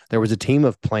plan. There was a team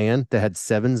of plan that had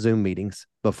 7 Zoom meetings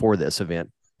before this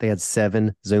event. They had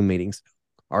 7 Zoom meetings.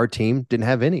 Our team didn't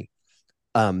have any.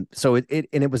 So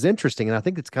it was interesting, and I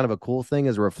think it's kind of a cool thing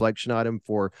as a reflection item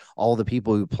for all the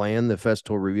people who plan the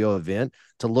festival review event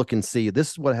to look and see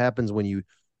this is what happens when you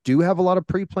do have a lot of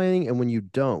pre-planning and when you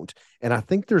don't. And I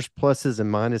think there's pluses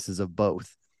and minuses of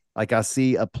both. Like I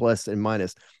see a plus and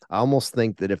minus. I almost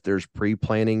think that if there's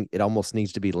pre-planning, it almost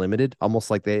needs to be limited,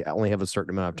 almost like they only have a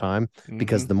certain amount of time,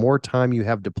 because Mm-hmm. the more time you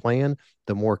have to plan,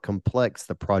 the more complex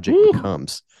the project Woo.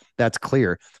 becomes. That's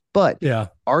clear. But Yeah.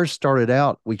 ours started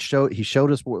out, he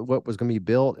showed us what was going to be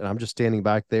built, and I'm just standing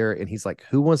back there, and he's like,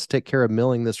 who wants to take care of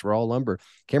milling this raw lumber?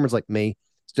 Cameron's like, me.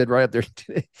 Stood right up there.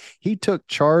 He took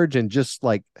charge and just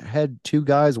like had 2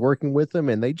 guys working with him,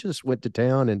 and they just went to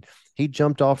town, and he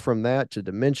jumped off from that to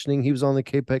dimensioning. He was on the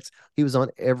Capex. He was on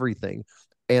everything.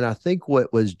 And I think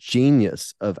what was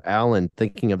genius of Alan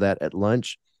thinking of that at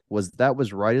lunch was that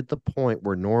was right at the point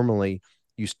where normally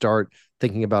you start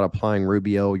thinking about applying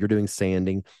Rubio, you're doing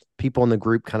sanding, people in the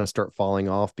group kind of start falling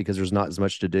off because there's not as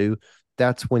much to do.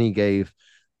 That's when he gave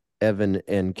Evan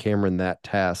and Cameron that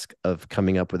task of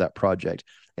coming up with that project.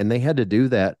 And they had to do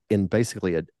that in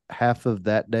basically a half of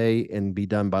that day and be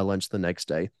done by lunch the next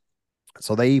day.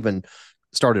 So they even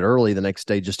started early the next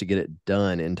day just to get it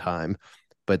done in time.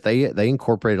 But they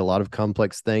incorporated a lot of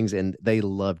complex things, and they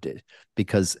loved it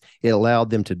because it allowed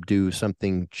them to do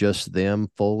something just them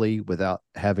fully without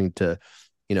having to,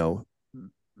 you know,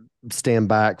 stand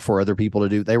back for other people to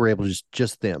do. They were able to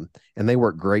just them, and they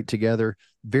worked great together.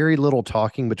 Very little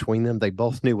talking between them. They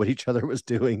both knew what each other was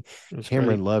doing. That's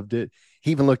Cameron great. loved it. He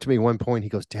even looked at me one point.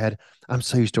 He goes, Dad, I'm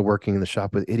so used to working in the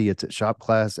shop with idiots at shop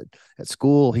class at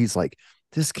school. He's like,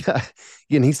 this guy,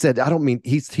 and he said, I don't mean,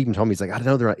 he's even told me, he's like, I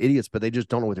know they're not idiots, but they just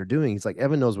don't know what they're doing. He's like,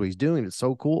 Evan knows what he's doing. It's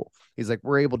so cool. He's like,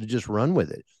 we're able to just run with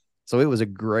it. So it was a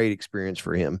great experience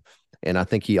for him. And I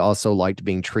think he also liked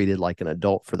being treated like an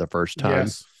adult for the first time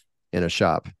Yes. in a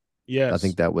shop. I Yes.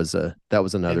 think that was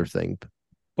another And thing.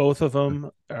 both of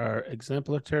them are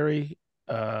exemplary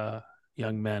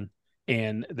young men,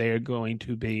 and they are going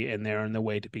to be, and they're on their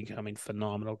way to becoming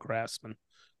phenomenal craftsmen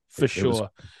for It was sure.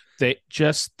 They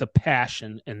just the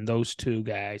passion in those 2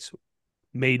 guys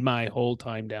made my whole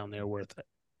time down there worth it.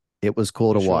 it was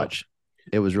cool For to sure. watch.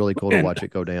 It was really cool to watch it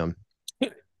go down.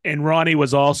 And Ronnie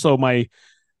was also my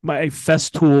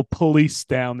Festool police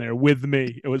down there with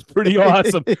me. It was pretty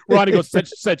awesome. Ronnie goes,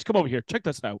 Sedge, come over here. Check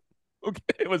this out. Okay.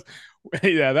 It was,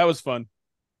 yeah, that was fun.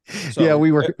 So Yeah,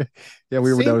 we were it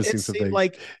noticing some seemed things.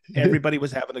 like everybody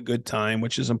was having a good time,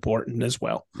 which is important as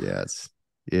well. Yes.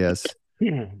 Yes.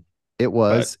 But It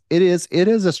was. It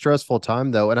is a stressful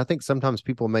time though, and I think sometimes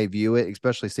people may view it,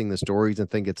 especially seeing the stories, and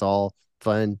think it's all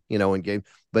fun, and game.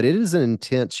 But it is an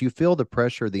intense. You feel the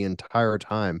pressure the entire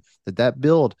time that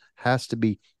build has to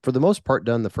be, for the most part,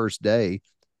 done the first day,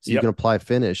 so you yep. can apply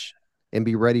finish and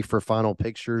be ready for final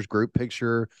pictures, group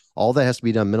picture. All that has to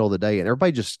be done middle of the day, and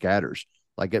everybody just scatters.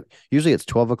 Usually it's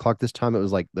 12 o'clock. This time it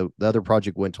was like the other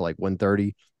project went to like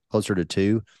 1:30, closer to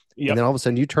 2. And Yep. then all of a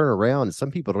sudden you turn around and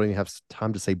some people don't even have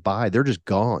time to say bye. They're just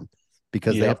gone.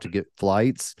 because they have to get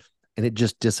flights, and it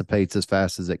just dissipates as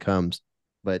fast as it comes.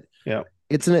 But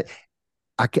it's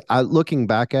looking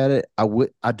back at it,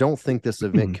 I don't think this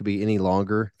event could be any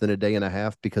longer than a day and a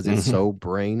half because it's so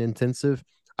brain intensive.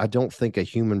 I don't think a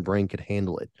human brain could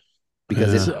handle it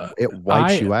because it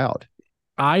wipes you out.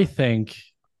 I think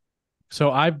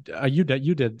so. You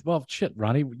did well. Shit,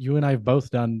 Ronnie, you and I have both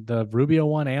done the Rubio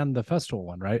one and the festival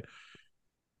one, right?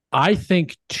 I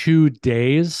think 2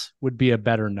 days would be a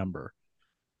better number.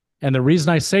 And the reason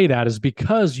I say that is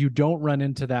because you don't run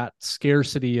into that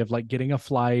scarcity of like getting a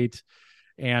flight.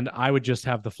 And I would just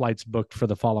have the flights booked for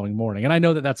the following morning. And I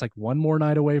know that that's like one more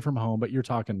night away from home, but you're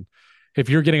talking, if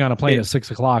you're getting on a plane at 6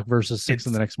 o'clock versus 6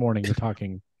 in the next morning, you're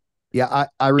talking. Yeah,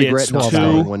 I regret not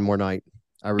staying one more night.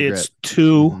 I regret. It's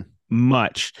too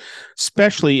much,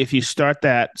 especially if you start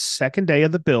that second day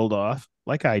of the build off,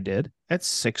 like I did at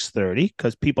 6:30,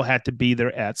 because people had to be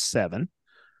there at 7,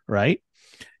 right?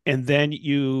 And then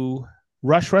you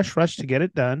rush to get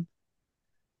it done.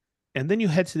 And then you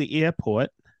head to the airport,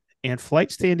 and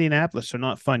flights to Indianapolis are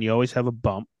not fun. You always have a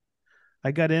bump.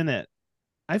 I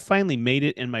finally made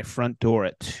it in my front door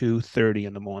at 2:30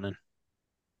 in the morning.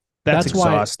 That's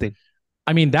exhausting.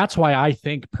 That's why I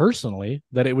think personally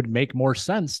that it would make more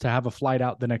sense to have a flight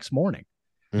out the next morning.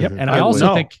 Yep. And I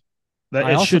also think that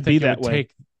it should be that way.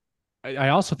 I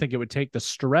also think it would take the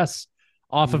stress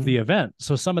off of the event.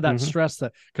 So some of that stress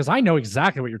because I know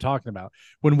exactly what you're talking about.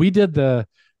 When we did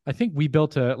I think we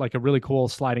built a really cool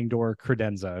sliding door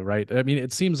credenza, right? I mean,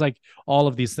 it seems like all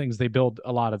of these things, they build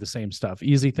a lot of the same stuff,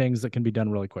 easy things that can be done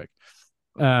really quick.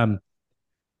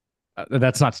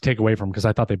 That's not to take away from, because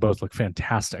I thought they both look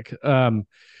fantastic.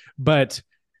 But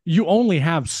you only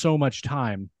have so much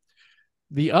time.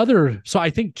 So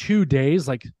I think 2 days,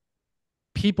 like,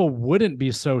 people wouldn't be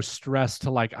so stressed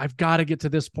to like, I've got to get to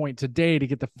this point today to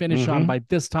get the finish on by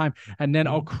this time. And then,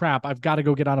 oh crap, I've got to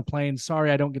go get on a plane.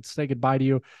 Sorry, I don't get to say goodbye to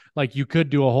you. Like, you could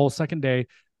do a whole second day.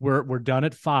 We're done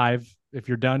at 5. If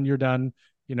you're done, you're done.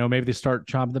 You know, maybe they start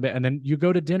chomping the bit, and then you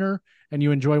go to dinner and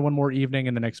you enjoy one more evening,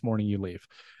 and the next morning you leave.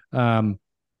 But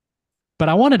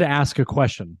I wanted to ask a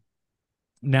question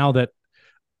now that,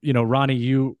 Ronnie,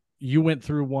 you went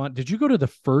through one. Did you go to the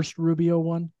first Rubio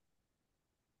one?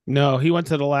 No, he went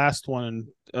to the last one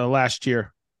last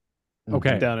year.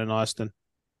 Okay. Down in Austin.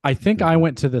 I think I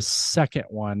went to the second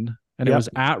one, and it was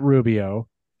at Rubio.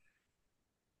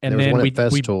 And then we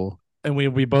Festival.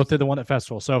 We both did the one at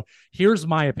Festival. So here's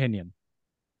my opinion.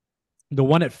 The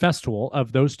one at Festival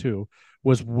of those two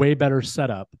was way better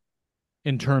set up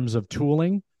in terms of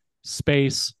tooling,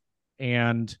 space,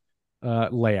 and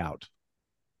layout,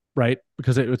 right?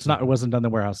 Because it wasn't done in the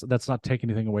warehouse. That's not taking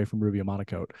anything away from Rubio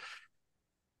Monocoat.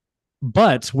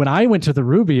 But when I went to the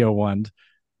Rubio one,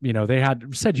 they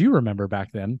said, you remember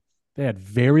back then, they had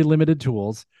very limited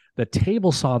tools. The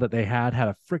table saw that they had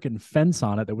a freaking fence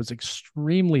on it that was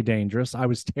extremely dangerous. I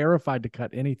was terrified to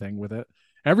cut anything with it.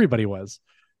 Everybody was.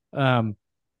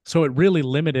 So it really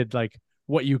limited like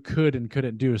what you could and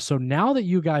couldn't do. So now that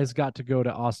you guys got to go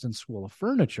to Austin School of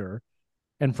Furniture,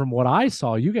 and from what I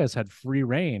saw, you guys had free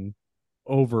reign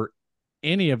over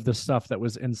any of the stuff that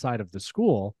was inside of the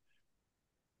school.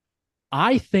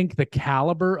 I think the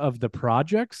caliber of the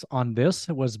projects on this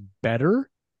was better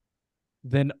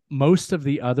than most of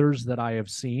the others that I have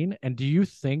seen. And do you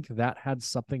think that had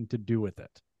something to do with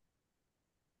it?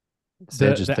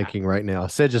 Sedge is thinking right now.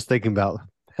 Sedge is thinking about,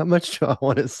 how much do I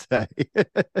want to say?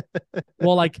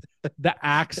 Well, like the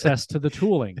access to the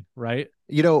tooling, right?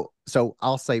 So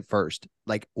I'll say first,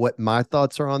 like, what my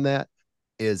thoughts are on that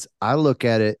is I look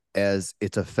at it as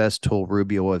it's a Festool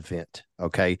Rubio event.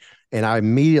 Okay. And I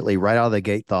immediately right out of the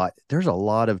gate thought there's a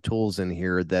lot of tools in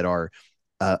here that are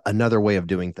another way of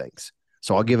doing things.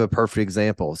 So I'll give a perfect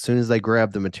example. As soon as they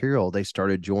grabbed the material, they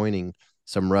started joining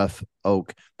some rough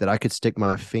oak that I could stick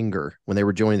my finger when they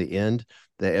were joining the end,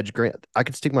 the edge grant. I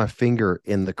could stick my finger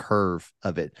in the curve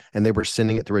of it, and they were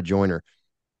sending it through a joiner.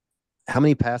 How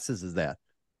many passes is that?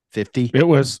 50? It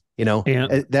was,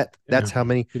 that's how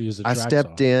many. I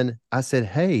stepped in. I said,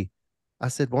 hey, why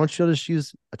don't you just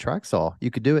use a track saw?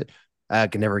 You could do it. I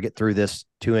could never get through this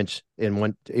 2-inch in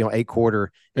one, 8/4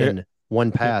 in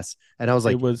one pass. And I was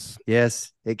like,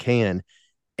 yes, it can.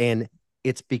 And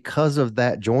it's because of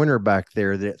that joiner back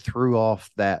there that it threw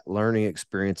off that learning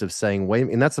experience of saying, wait,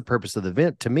 and that's the purpose of the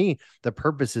event. To me, the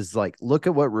purpose is like, look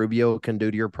at what Rubio can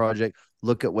do to your project.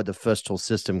 Look at what the Festool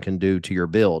system can do to your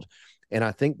build. And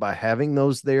I think by having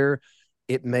those there,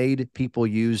 it made people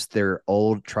use their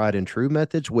old tried and true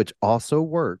methods, which also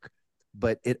work,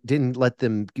 but it didn't let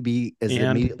them be as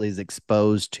immediately as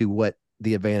exposed to what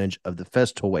the advantage of the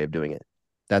Festool way of doing it.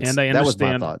 That was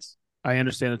my thoughts. I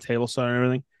understand the table saw and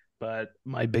everything, But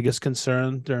my biggest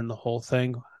concern during the whole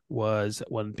thing was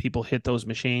when people hit those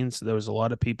machines, there was a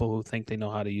lot of people who think they know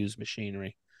how to use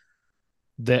machinery.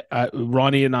 That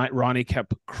Ronnie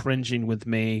kept cringing with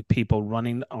me, people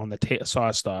running on the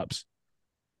saw stops.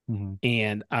 Mm-hmm.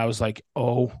 And I was like,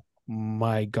 oh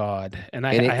my God. And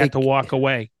I, And I had to walk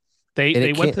away. They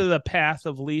it went can't, to the path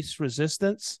of least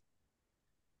resistance,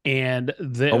 and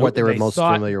or what they were most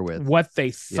thought familiar with. what they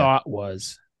Yeah. thought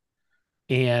was.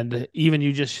 And even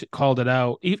you just called it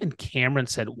out. Even Cameron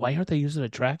said, why aren't they using a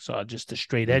track saw just to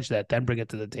straight edge that, then bring it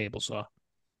to the table saw?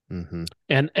 Mm-hmm.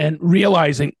 And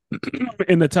realizing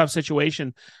in the tough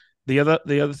situation, the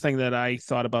other thing that I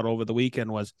thought about over the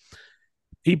weekend was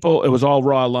it was all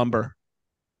raw lumber.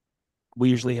 We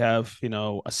usually have,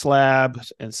 a slab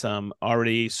and some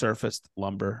already surfaced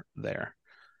lumber there.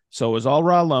 So it was all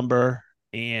raw lumber,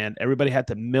 and everybody had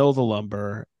to mill the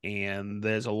lumber, and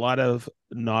there's a lot of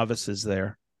novices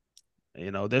there.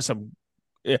 There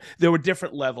were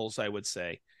different levels, I would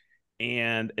say.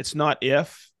 And it's not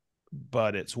if,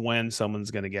 but it's when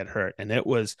someone's going to get hurt. And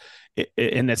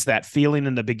and it's that feeling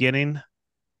in the beginning,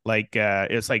 like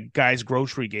it's like guys'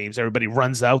 grocery games. Everybody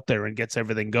runs out there and gets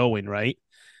everything going, right?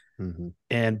 Mm-hmm.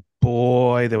 And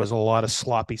boy, there was a lot of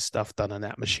sloppy stuff done on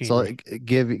that machine. So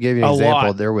give you an A example.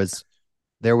 lot.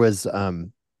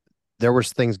 There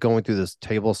was things going through this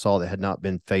table saw that had not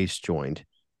been face joined,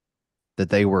 that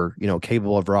they were,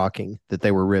 capable of rocking, that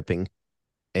they were ripping.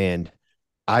 And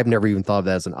I've never even thought of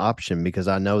that as an option because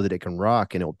I know that it can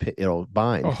rock and it'll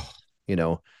bind,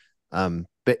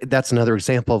 but that's another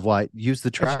example of why use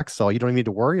the track saw. You don't even need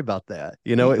to worry about that.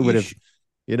 It would have,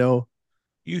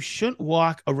 You shouldn't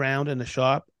walk around in the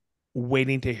shop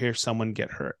waiting to hear someone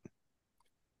get hurt.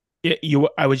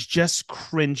 I was just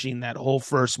cringing that whole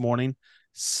first morning.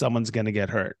 Someone's going to get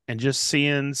hurt, and just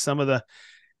seeing some of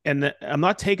I'm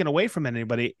not taking away from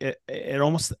anybody. It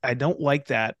almost, I don't like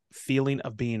that feeling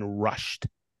of being rushed.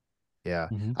 Yeah.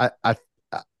 Mm-hmm. I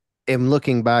am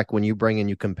looking back when you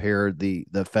compare the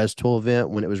Festool event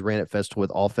when it was ran at Festool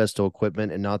with all Festool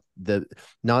equipment and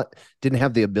didn't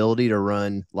have the ability to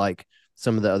run like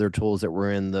some of the other tools that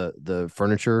were in the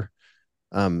furniture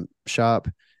shop.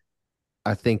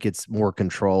 I think it's more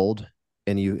controlled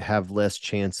and you have less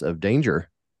chance of danger,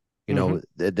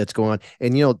 that's going on.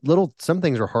 And, some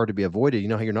things are hard to be avoided.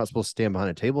 How you're not supposed to stand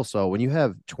behind a table saw. When you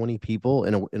have 20 people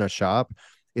in a shop,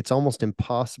 it's almost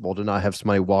impossible to not have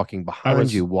somebody walking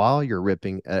behind you while you're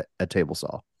ripping a table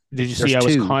saw. Did you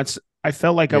see? I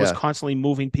felt like I was constantly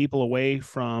moving people away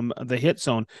from the hit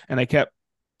zone, and I kept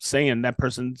saying that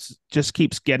person just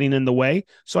keeps getting in the way.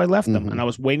 So I left them, and I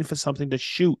was waiting for something to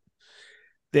shoot.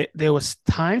 There was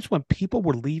times when people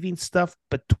were leaving stuff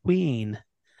between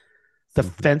the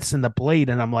fence and the blade,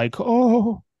 and I'm like,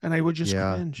 oh, and I would just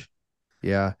cringe.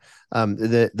 Yeah.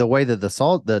 The way that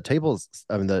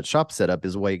the shop setup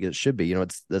is the way it should be.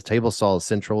 It's the table saw is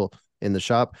central in the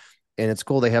shop, and it's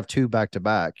cool. They have two back to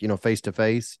back, face to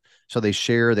face. So they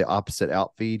share the opposite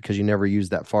outfeed because you never use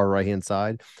that far right hand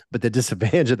side. But the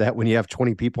disadvantage of that, when you have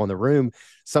 20 people in the room,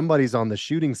 somebody's on the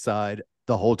shooting side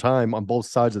the whole time on both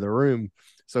sides of the room.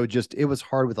 So it was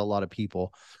hard with a lot of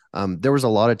people. There was a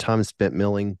lot of time spent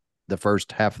milling the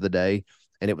first half of the day,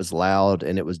 and it was loud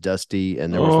and it was dusty,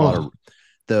 and there was a lot of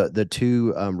the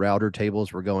two router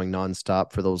tables were going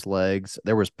nonstop for those legs.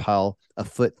 There was a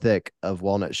foot thick of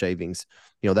walnut shavings.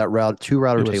 That two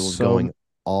router tables going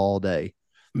all day.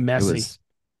 Messy.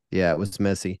 It was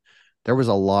messy. There was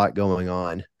a lot going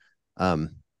on.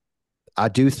 I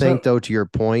do think though, to your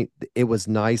point, it was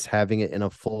nice having it in a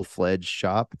full-fledged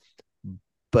shop,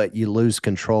 but you lose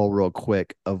control real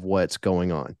quick of what's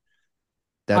going on.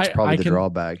 That's probably the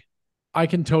drawback. I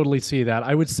can totally see that.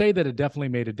 I would say that it definitely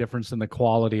made a difference in the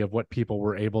quality of what people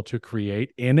were able to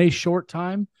create in a short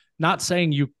time. Not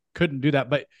saying you couldn't do that,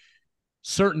 but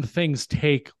certain things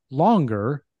take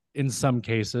longer in some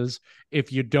cases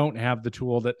if you don't have the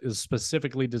tool that is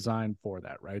specifically designed for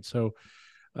that, right? So,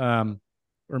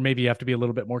 or maybe you have to be a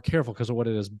little bit more careful because of what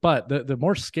it is. But the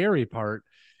more scary part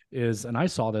is, and I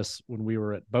saw this when we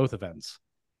were at both events,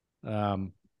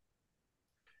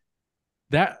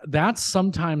 that's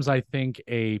sometimes I think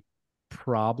a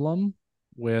problem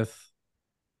with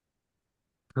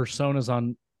personas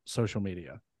on social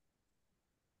media.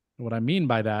 What I mean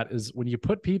by that is when you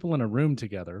put people in a room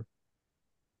together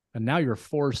and now you're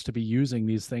forced to be using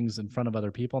these things in front of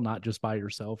other people, not just by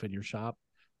yourself in your shop.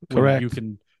 Correct.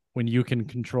 When you can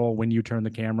control when you turn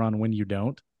the camera on, when you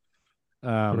don't.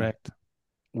 Correct.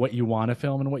 What you want to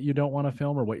film and what you don't want to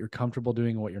film, or what you're comfortable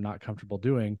doing and what you're not comfortable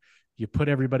doing. You put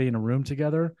everybody in a room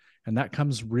together, and that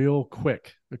comes real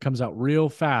quick. It comes out real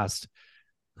fast.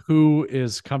 who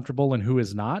is comfortable and who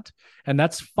is not. And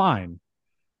that's fine.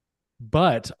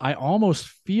 But I almost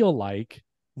feel like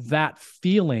that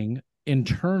feeling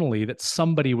internally that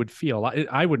somebody would feel,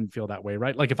 I wouldn't feel that way,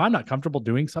 right? Like if I'm not comfortable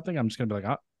doing something, I'm just going to be like,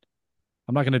 oh,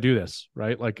 I'm not going to do this,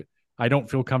 right? Like I don't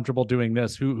feel comfortable doing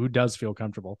this. Who does feel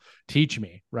comfortable? Teach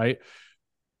me, right?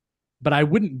 But I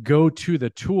wouldn't go to the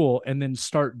tool and then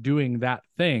start doing that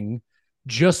thing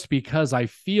just because I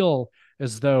feel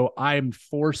as though I'm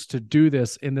forced to do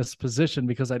this in this position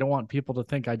because I don't want people to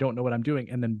think I don't know what I'm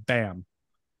doing. And then bam,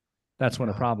 that's when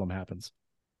a problem happens.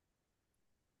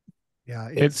 Yeah,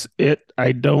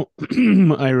 I don't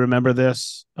I remember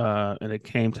this and it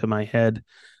came to my head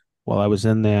while I was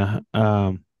in there.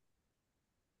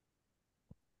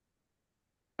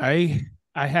 I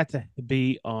I had to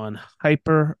be on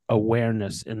hyper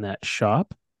awareness in that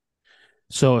shop.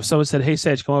 So if someone said, "Hey,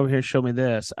 Sedge, come over here, show me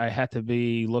this," I had to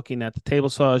be looking at the table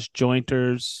saws,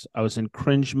 jointers. I was in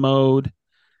cringe mode.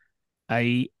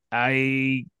 I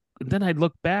then I'd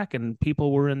look back and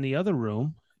people were in the other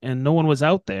room and no one was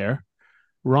out there.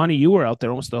 Ronnie, you were out there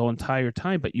almost the whole entire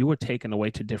time, but you were taken away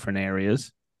to different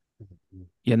areas,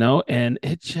 and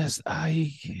it just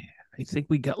I think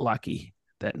we got lucky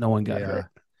that no one got hurt.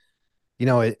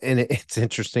 It's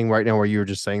interesting right now where you were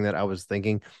just saying that. I was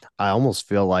thinking, I almost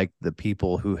feel like the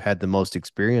people who had the most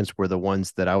experience were the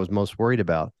ones that I was most worried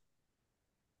about.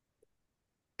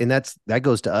 And that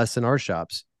goes to us in our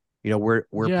shops. We're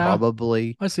Yeah,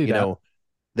 probably, I see that.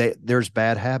 there's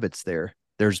bad habits there.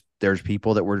 There's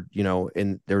people that were,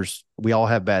 and we all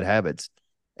have bad habits.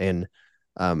 And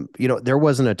there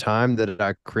wasn't a time that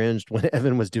I cringed when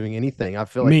Evan was doing anything. I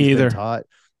feel like Me he's been either. taught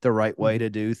the right way to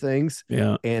do things.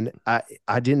 Yeah. And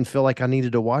I didn't feel like I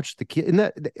needed to watch the kid. And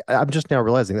that I'm just now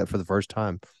realizing that for the first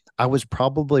time. I was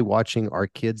probably watching our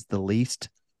kids the least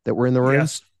that were in the room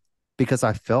Yes. because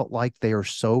I felt like they are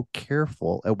so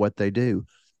careful at what they do.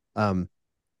 I don't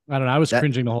know. I was That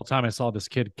cringing the whole time I saw this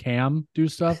kid Cam do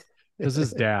stuff because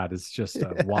his dad is just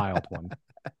a wild one.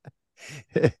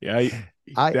 Yeah.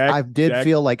 I did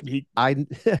feel like he, I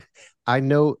I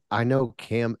know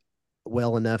Cam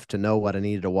well enough to know what I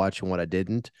needed to watch and what I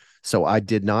didn't. So I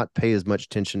did not pay as much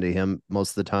attention to him most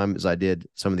of the time as I did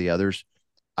some of the others.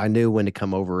 I knew when to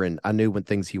come over and I knew when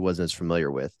things he wasn't as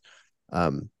familiar with.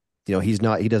 He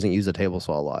doesn't use a table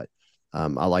saw a lot.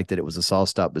 I liked that it was a saw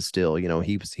stop, but still,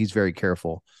 he's very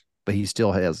careful, but he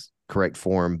still has correct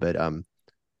form. But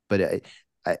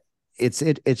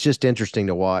it's just interesting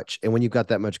to watch. And when you've got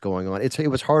that much going on, it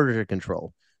was harder to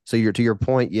control. So to your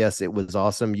point, yes, it was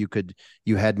awesome.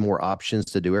 You had more options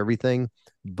to do everything,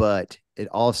 but it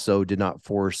also did not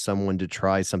force someone to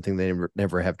try something they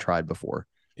never have tried before.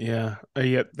 yeah.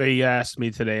 They asked me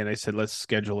today and I said, let's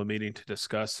schedule a meeting to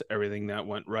discuss everything that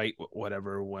went right,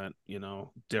 whatever went,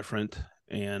 different.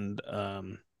 And,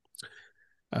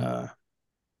 uh,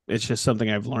 it's just something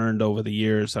I've learned over the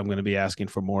years. I'm going to be asking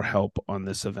for more help on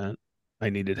this event. I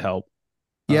needed help.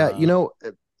 Yeah,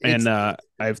 And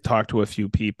I've talked to a few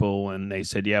people and they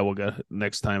said, yeah, we'll go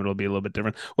next time. It'll be a little bit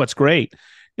different. What's great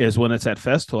is when it's at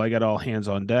festival, I got all hands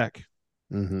on deck,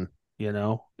 mm-hmm.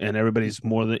 And everybody's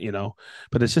more than,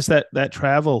 but it's just that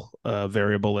travel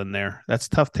variable in there. That's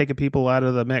tough taking people out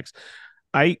of the mix.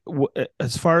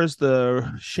 As far as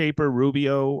the Shaper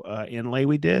Rubio inlay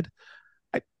we did,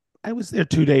 I was there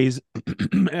 2 days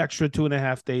extra,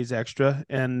 2.5 days extra.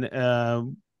 And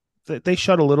they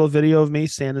shot a little video of me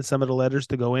sanding some of the letters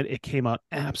to go in. It came out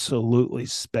absolutely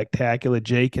spectacular.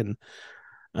 Jake and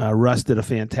Russ did a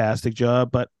fantastic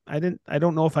job, but I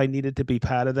don't know if I needed to be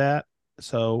part of that.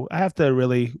 So I have to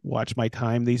really watch my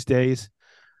time these days.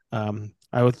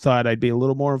 I would thought I'd be a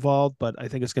little more involved, but I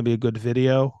think it's going to be a good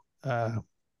video.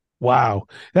 Wow,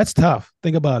 that's tough.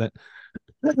 Think about it.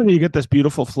 You get this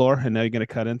beautiful floor, and now you're going to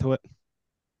cut into it,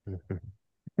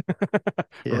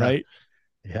 Yeah. right?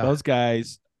 Yeah. Those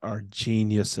guys are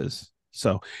geniuses.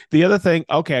 So the other thing,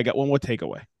 okay, I got one more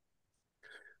takeaway.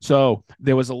 So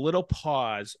there was a little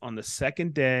pause on the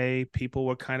second day. People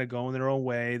were kind of going their own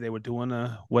way. They were doing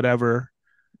a whatever.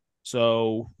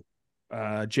 So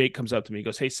Jake comes up to me. He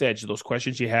goes, "Hey, Sedge, those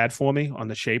questions you had for me on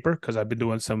the Shaper, because I've been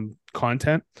doing some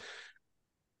content."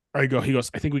 He goes,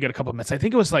 "I think we got a couple of minutes." I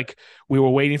think it was like we were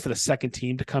waiting for the second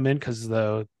team to come in because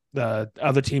the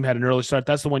other team had an early start.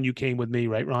 That's the one you came with me,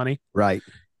 right, Ronnie? Right.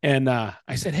 And I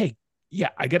said, "Hey, yeah,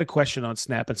 I got a question on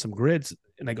snapping some grids."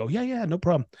 And they go, "Yeah, no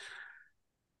problem."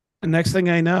 The next thing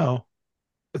I know,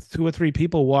 2 or 3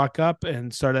 people walk up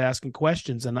and started asking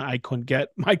questions, and I couldn't get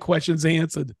my questions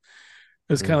answered. It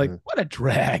was kind of like, what a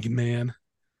drag, man.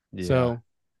 Yeah. So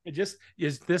it just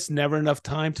is this never enough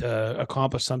time to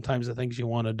accomplish sometimes the things you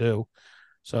want to do.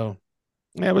 So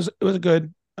yeah, it was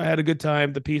good. I had a good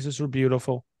time. The pieces were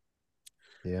beautiful.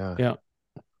 Yeah. Yeah.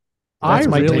 I That's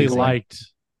my really takeaway. liked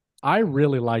I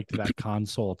really liked that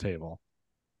console table.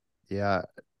 Yeah.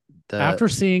 The After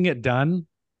seeing it done,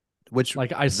 which like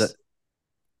the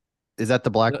is that the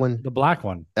black one? the black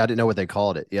one. I didn't know what they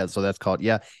called it. Yeah, so that's called,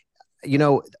 yeah.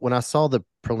 When I saw the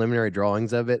preliminary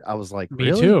drawings of it, I was like, Me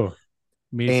really? too.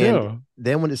 Me And too.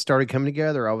 then when it started coming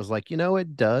together, I was like,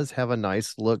 it does have a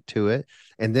nice look to it.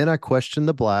 And then I questioned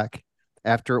the black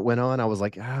after it went on. I was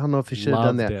like, I don't know if it should have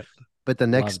done Loved that. it. But the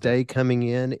next Loved it. day coming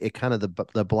in, it kind of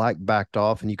the black backed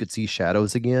off and you could see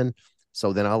shadows again.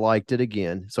 So then I liked it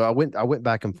again. So I went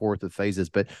back and forth with phases.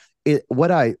 But what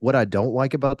I don't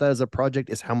like about that as a project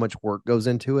is how much work goes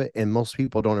into it. And most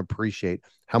people don't appreciate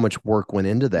how much work went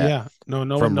into that, Yeah. No one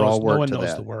from raw knows. No work one to knows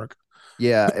the that. work.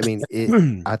 Yeah, I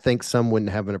mean, I think some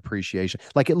wouldn't have an appreciation.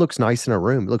 Like, it looks nice in a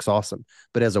room, it looks awesome,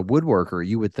 but as a woodworker,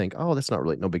 you would think, oh, that's not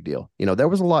really no big deal. There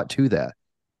was a lot to that.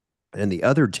 And the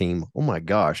other team, oh my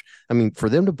gosh, I mean, for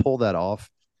them to pull that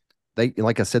off, they,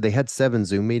 like I said, they had 7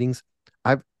 Zoom meetings.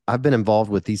 I've been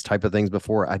involved with these type of things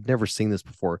before. I'd never seen this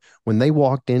before. When they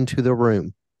walked into the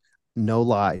room, no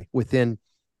lie, within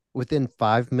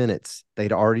 5 minutes,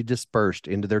 they'd already dispersed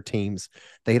into their teams.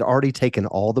 They had already taken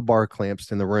all the bar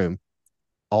clamps in the room,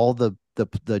 all the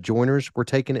joiners were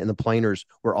taken, and the planers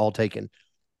were all taken.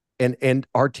 And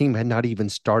our team had not even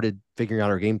started figuring out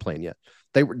our game plan yet.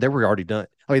 They were already done.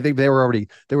 I mean, they were already,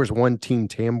 there was one team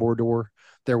tambour door.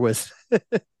 There was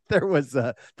there was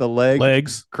the leg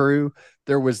Legs, crew.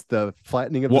 There was the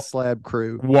flattening of the slab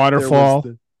crew. There was waterfall.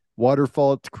 the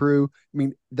waterfall crew. I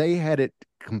mean, they had it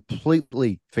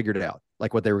completely figured out,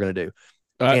 like what they were going to do.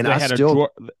 And They I had a still,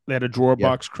 drawer. They had a drawer yeah,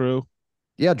 box crew.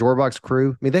 yeah, drawer box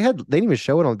crew. I mean, they didn't even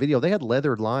show it on video. They had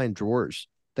leather lined drawers.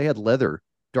 They had leather,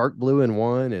 dark blue in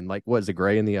one, and like, what is it,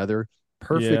 gray in the other. Yeah.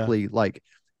 Perfectly, like,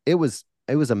 it was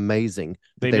amazing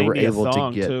that They they made were me a able to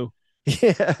thong get. too.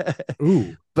 Yeah.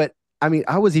 Ooh. But I mean,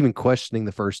 I was even questioning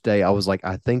the first day. I was like,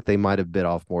 I think they might have bit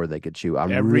off more than they could chew. I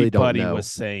really don't Everybody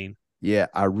was know. saying. Yeah,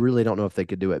 I really don't know if they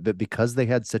could do it. But because they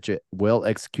had such a well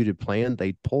executed plan,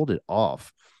 they pulled it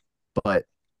off. But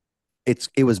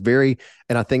it was very,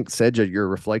 and I think, Sedge, at your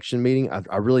reflection meeting,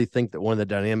 I really think that one of the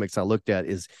dynamics I looked at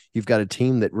is you've got a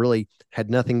team that really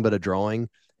had nothing but a drawing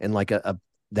and like a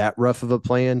that rough of a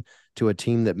plan, to a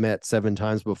team that met 7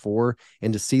 times before.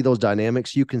 And to see those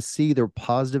dynamics, you can see their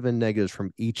positive and negatives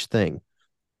from each thing.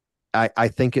 I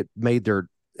think it made their,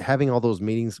 having all those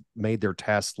meetings made their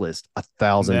task list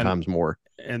 1,000 Then times more.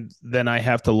 and then I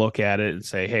have to look at it and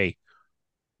say, hey,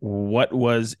 what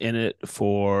was in it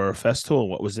for Festool?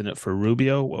 What was in it for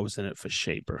Rubio? What was in it for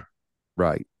Shaper?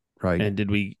 Right. Right. And did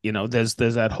we, there's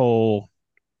that whole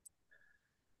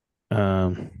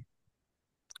um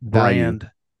Value.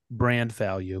 brand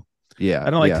value. Yeah. I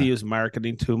don't like to Yeah. use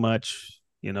marketing too much,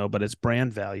 but it's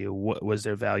brand value. What was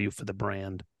their value for the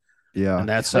brand? Yeah. And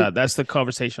that's the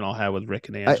conversation I'll have with Rick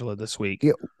and Angela this week.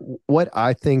 Yeah, what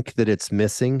I think that it's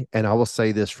missing, and I will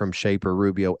say this from Shaper,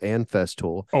 Rubio, and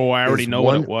Festool, Oh, I already is know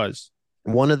what it was.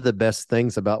 one of the best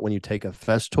things about when you take a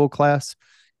Festool class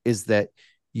is that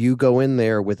you go in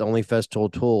there with only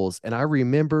Festool tools. And I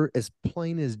remember as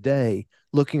plain as day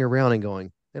looking around and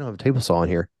going, they don't have a table saw in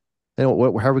here. They don't.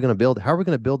 How are we going to build? How are we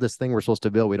going to build this thing we're supposed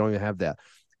to build? We don't even have that.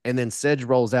 And then Sedge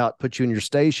rolls out, puts you in your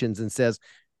stations, and says,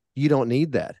 you don't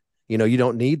need that. You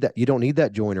don't need that. You don't need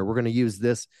that joiner. We're going to use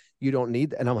this. You don't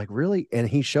need that. And I'm like, really? And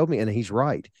he showed me, and he's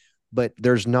right. But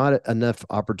there's not enough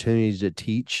opportunities to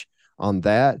teach on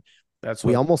that.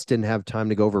 We almost didn't have time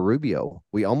to go over Rubio.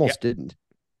 We almost didn't.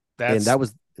 And that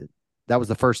was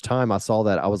the first time I saw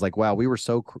that. I was like, wow, we were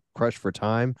so crushed for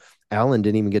time. Alan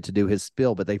didn't even get to do his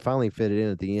spill, but they finally fit it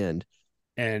in at the end.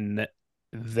 And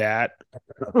that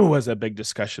was a big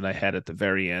discussion I had at the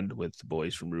very end with the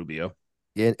boys from Rubio.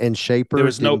 And Shaper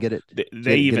didn't get it.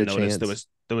 They even noticed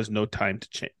there was no time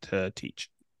to teach.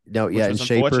 No, yeah, and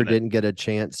Shaper didn't get a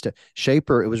chance to.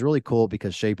 Shaper, it was really cool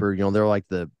because Shaper, they're like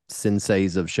the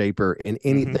senseis of Shaper, and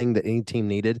anything that any team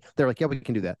needed, they're like, yeah, we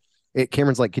can do that.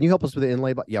 Cameron's like, can you help us with the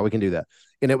inlay? Yeah, we can do that.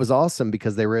 And it was awesome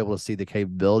because they were able to see the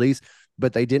capabilities,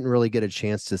 but they didn't really get a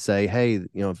chance to say, hey,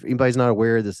 if anybody's not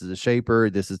aware, this is a Shaper.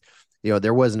 This is,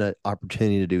 there wasn't an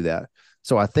opportunity to do that.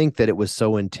 So I think that it was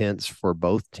so intense for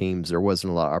both teams. There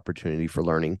wasn't a lot of opportunity for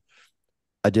learning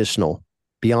additional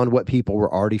beyond what people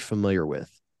were already familiar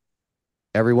with.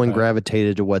 Everyone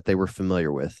gravitated to what they were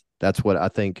familiar with. That's what I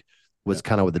think was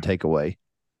kind of the takeaway.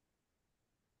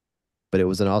 But it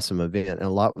was an awesome event, and a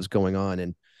lot was going on.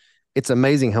 And it's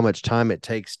amazing how much time it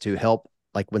takes to help.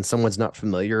 Like when someone's not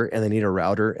familiar and they need a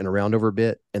router and a roundover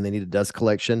bit, and they need a dust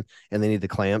collection, and they need the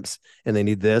clamps, and they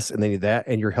need this and they need that,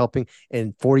 and you're helping,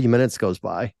 and 40 minutes goes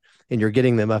by and you're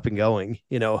getting them up and going,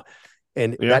 and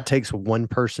Yeah. that takes one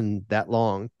person that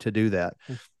long to do that.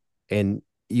 And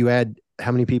you add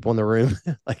how many people in the room?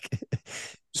 Like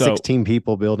So 16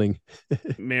 people building.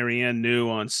 Marianne knew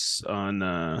on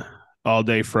all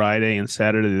day Friday and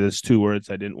Saturday. There's 2 words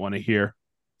I didn't want to hear.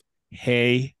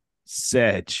 Hey,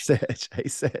 Sedge. Sedge. Hey,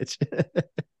 Sedge.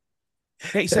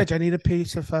 Hey, Sedge, I need a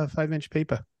piece of 5-inch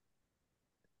paper.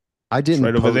 I It's didn't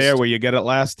right over there where you get it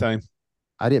last time.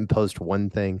 I didn't post one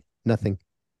thing. Nothing.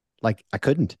 Like I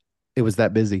couldn't. It was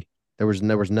that busy. There was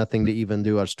nothing to even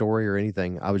do a story or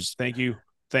anything. I was Thank you,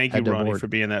 Ronnie, for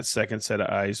being that second set of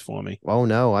eyes for me. Oh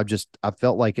no, I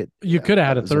felt like it. You could have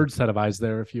had a third set of eyes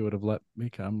there if you would have let me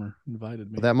come or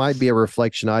invited me. That might be a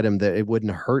reflection item that it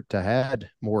wouldn't hurt to had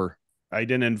more. I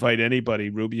didn't invite anybody.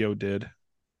 Rubio did.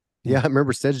 Yeah, I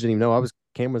remember Sedge didn't even know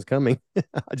Cam was coming.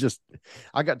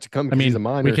 I got to come because he's a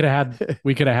minor. we could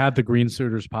have had the Green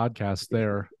Suitors podcast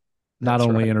there, not That's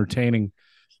only right. entertaining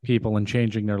people and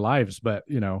changing their lives, but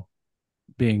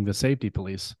being the safety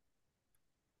police.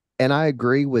 And I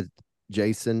agree with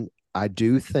Jason. I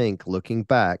do think, looking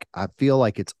back, I feel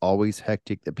like it's always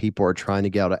hectic that people are trying to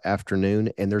get out of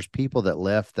afternoon, and there's people that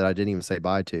left that I didn't even say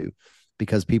bye to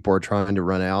because people are trying to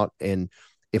run out. And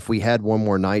if we had one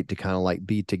more night to kind of like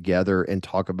be together and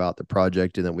talk about the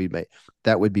project and then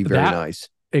that would be very nice.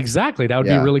 Exactly. That would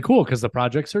be really cool because the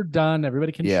projects are done.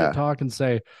 Everybody can shit talk and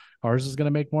say ours is going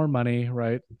to make more money.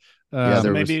 Right.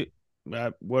 So maybe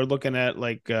we're looking at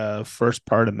like first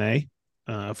part of May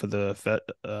for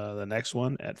the next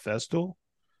one at Festool.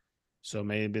 So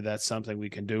maybe that's something we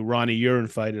can do. Ronnie, you're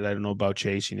invited. I don't know about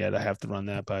chasing yet. I have to run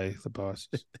that by the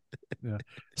bosses. Yeah.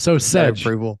 So Sedge,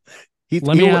 approval. He'll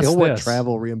want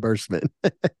travel reimbursement.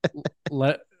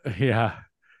 Let me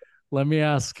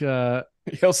ask.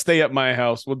 He'll stay at my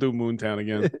house. We'll do Moontown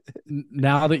again.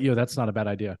 Now that that's not a bad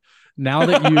idea. Now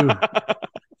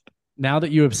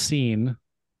that you have seen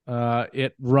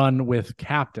it run with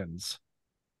captains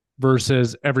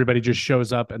versus everybody just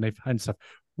shows up and they find stuff,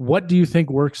 what do you think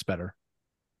works better?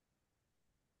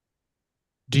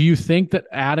 Do you think that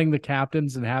adding the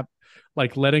captains and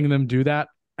letting them do that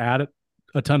add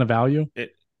a ton of value?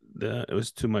 It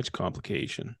was too much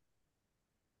complication.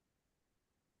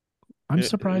 I'm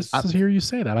surprised to hear you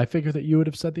say that. I figured that you would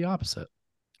have said the opposite.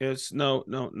 It's no.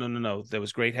 That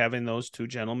was great having those 2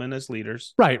 gentlemen as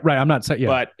leaders. Right. I'm not saying,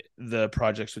 but the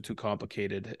projects were too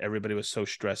complicated. Everybody was so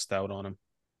stressed out on them.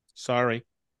 Sorry,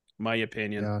 my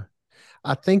opinion. Yeah.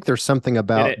 I think there's something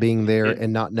about being there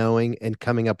and not knowing and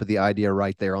coming up with the idea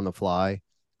right there on the fly.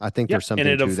 I think there's something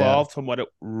to that. And it evolved from what it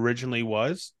originally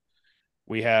was.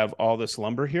 We have all this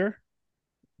lumber here.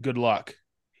 Good luck.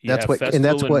 You have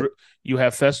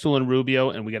Festool and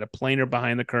Rubio, and we got a planer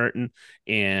behind the curtain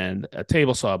and a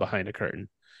table saw behind the curtain.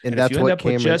 And that's what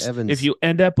Cameron Evans. If you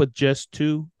end up with just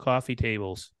 2 coffee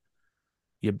tables,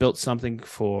 you built something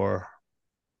for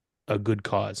a good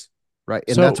cause. Right.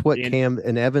 And that's what Cam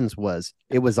and Evans was.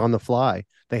 It was on the fly.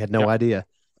 They had no idea.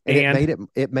 And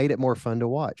it made it more fun to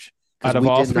watch. Out of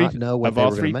all three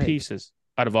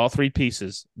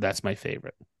pieces, that's my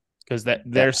favorite. Because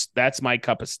that's my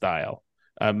cup of style.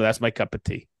 That's my cup of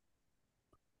tea.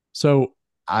 So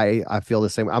I feel the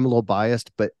same. I'm a little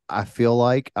biased, but I feel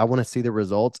like I want to see the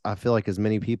results. I feel like as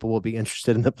many people will be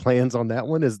interested in the plans on that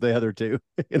one as the other 2.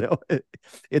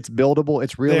 It's buildable.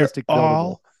 It's realistic. They're buildable.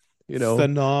 All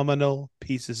phenomenal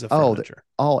pieces of furniture.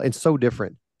 And so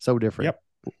different. So different. Yep.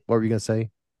 What were you gonna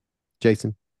say,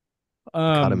 Jason?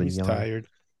 He's tired.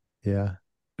 Yeah.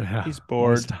 He's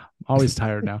bored. Always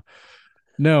tired now.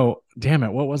 No, damn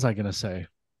it. What was I gonna say?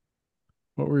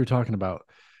 What were you talking about?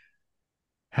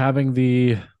 Having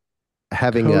a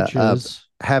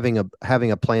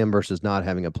plan versus not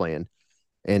having a plan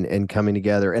and coming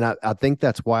together. And I think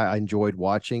that's why I enjoyed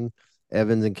watching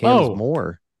Evans and Cam's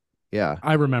more. Yeah.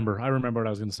 I remember what I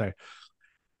was going to say.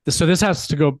 So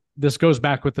this goes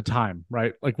back with the time,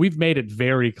 right? Like we've made it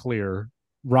very clear,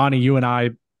 Ronnie, you and I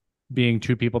being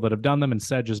 2 people that have done them, and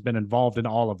Sedge has been involved in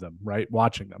all of them, right?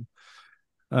 Watching them.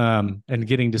 And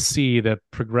getting to see the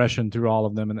progression through all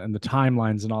of them and the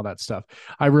timelines and all that stuff.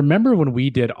 I remember when we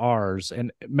did ours,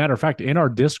 and matter of fact, in our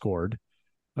Discord,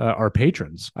 our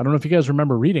patrons, I don't know if you guys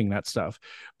remember reading that stuff,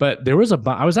 but there was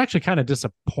I was actually kind of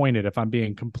disappointed, if I'm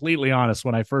being completely honest,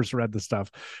 when I first read the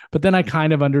stuff, but then I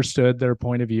kind of understood their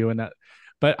point of view and that,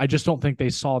 but I just don't think they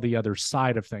saw the other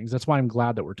side of things. That's why I'm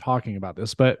glad that we're talking about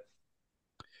this. But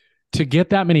to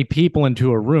get that many people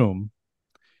into a room,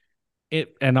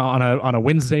 and on a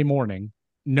Wednesday morning,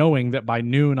 knowing that by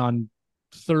noon on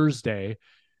Thursday,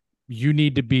 you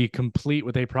need to be complete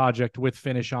with a project with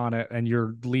finish on it, and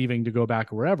you're leaving to go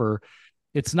back wherever.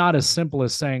 It's not as simple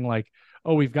as saying like,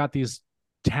 oh, we've got these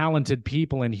talented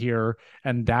people in here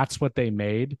and that's what they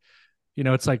made.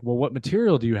 It's like, well, what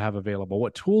material do you have available?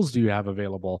 What tools do you have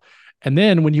available? And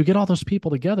then when you get all those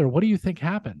people together, what do you think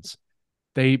happens?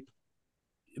 They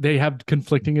have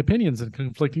conflicting opinions and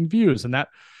conflicting views, and that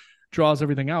draws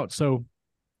everything out. So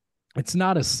it's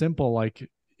not as simple. Like,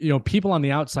 people on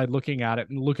the outside looking at it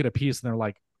and look at a piece and they're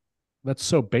like, that's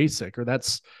so basic, or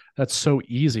that's so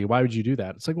easy. Why would you do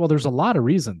that? It's like, well, there's a lot of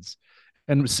reasons.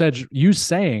 And Sedge, you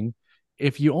saying,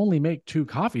 if you only make 2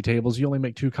 coffee tables, you only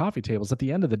make 2 coffee tables. At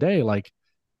the end of the day, like,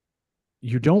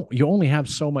 you only have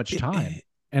so much time,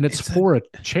 and it's for a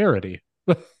charity.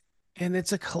 And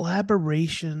it's a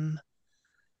collaboration.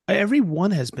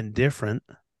 Everyone has been different,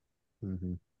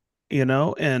 Mm-hmm.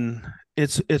 And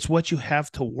it's what you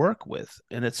have to work with.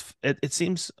 And it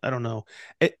seems, I don't know.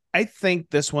 I think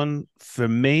this one, for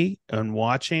me and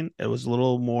watching, it was a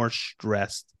little more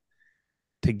stressed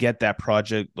to get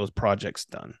those projects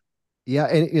done. Yeah,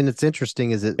 and it's interesting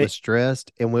is it was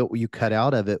stressed, and what you cut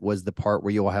out of it was the part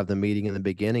where you'll have the meeting in the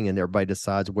beginning and everybody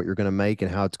decides what you're going to make and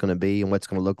how it's going to be and what's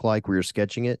going to look like where you're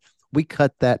sketching it. We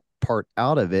cut that part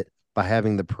out of it by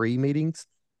having the pre-meetings,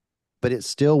 but it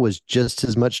still was just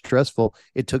as much stressful.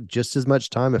 It took just as much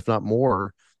time, if not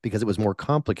more, because it was more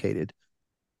complicated.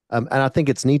 And I think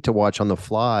it's neat to watch on the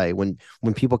fly when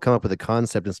people come up with a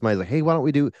concept and somebody's like, "Hey, why don't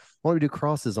we do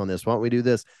crosses on this? Why don't we do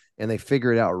this?" And they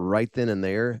figure it out right then and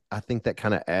there. I think that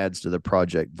kind of adds to the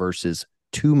project versus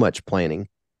too much planning.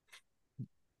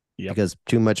 Yep. Because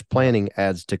too much planning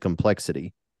adds to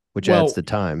complexity, which adds to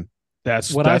time.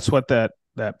 That's what that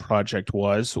project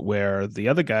was, where the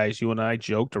other guys, you and I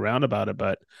joked around about it,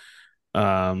 but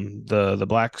the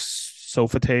black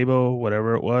sofa table,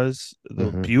 whatever it was,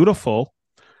 beautiful.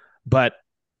 But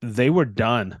they were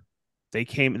done. They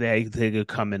could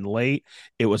come in late.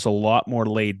 It was a lot more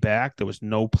laid back. There was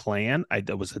no plan.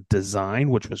 There was a design,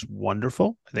 which was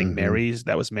wonderful. I think Mary's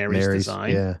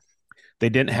design. Yeah. They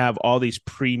didn't have all these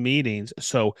pre-meetings.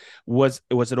 So was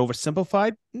it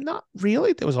oversimplified? Not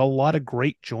really. There was a lot of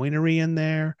great joinery in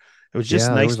there. It was just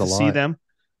nice to see them.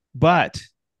 But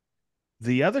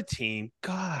the other team,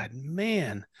 God,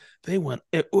 man, they went.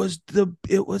 It was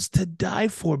to die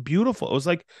for. Beautiful. It was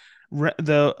like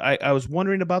I was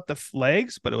wondering about the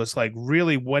flags, but it was like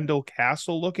really Wendell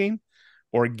Castle looking,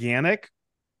 organic.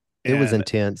 It was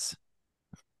intense.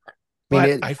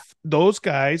 Those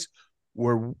guys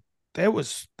were. That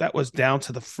was down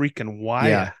to the freaking wire.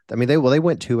 Yeah, I mean they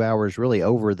went 2 hours really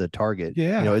over the target.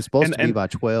 Yeah, it's supposed to be by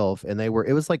 12, and it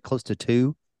was like close to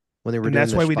 2 when they were. And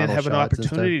that's why we didn't have an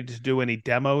opportunity to do any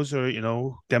demos or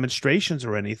demonstrations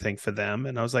or anything for them.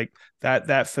 And I was like,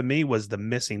 that for me was the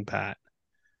missing part.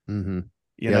 Mm-hmm.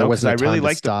 There wasn't I really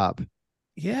like stop.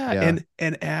 And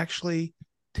actually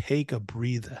take a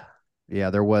breather. Yeah,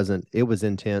 there wasn't. It was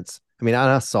intense. I mean,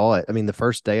 I saw it. I mean, the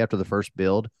first day after the first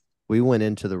build, we went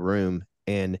into the room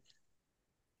and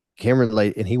Cameron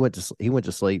laid, and he went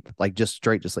to sleep, like just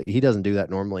straight to sleep. He doesn't do that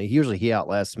normally. Usually he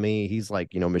outlasts me. He's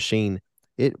like, machine.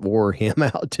 It wore him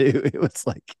out too. It was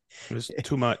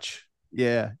too much.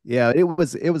 Yeah. It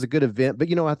was a good event, but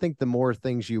I think the more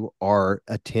things you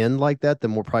attend like that, the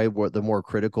more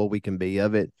critical we can be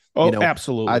of it. Oh,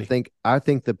 absolutely. I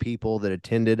think the people that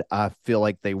attended, I feel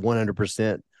like they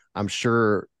 100%, I'm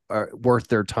sure, are worth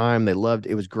their time. They loved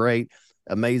it. It was great,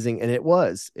 amazing, and it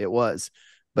was.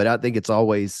 But I think it's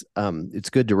always it's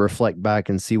good to reflect back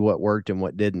and see what worked and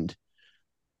what didn't.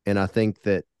 And I think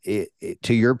that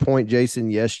to your point, Jason,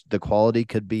 yes, the quality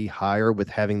could be higher with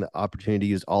having the opportunity to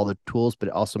use all the tools, but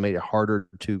it also made it harder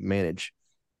to manage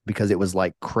because it was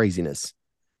like craziness.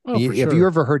 Oh, for sure. Have you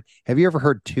ever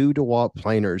heard 2 DeWalt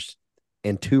planers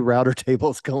and 2 router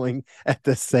tables going at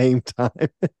the same time?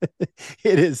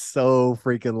 It is so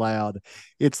freaking loud.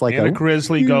 It's like a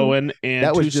Grizzly going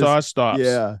and 2 saw stops.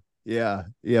 Yeah.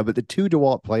 But the 2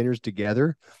 DeWalt planers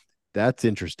together, that's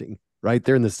interesting. Right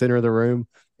there in the center of the room.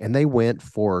 And they went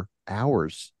for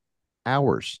hours.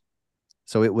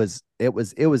 So it was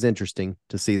interesting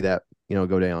to see that,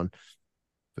 go down.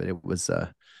 But it was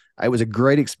a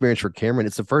great experience for Cameron.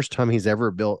 It's the first time he's ever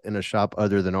built in a shop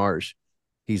other than ours.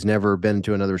 He's never been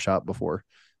to another shop before.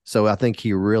 So I think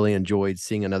he really enjoyed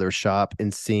seeing another shop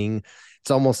and seeing, it's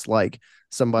almost like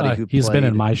somebody he's been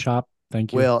in my shop.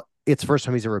 Thank you. Well, it's the first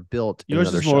time he's ever built.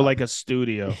 Yours is more shop. Like a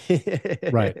studio.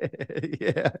 Right.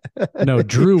 Yeah. No,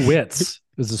 Drew Witz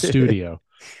is a studio.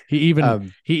 He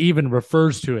even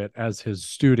refers to it as his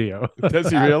studio.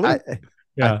 Does he really?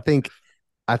 Yeah.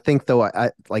 I think though, I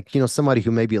like, somebody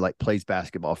who maybe like plays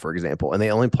basketball, for example, and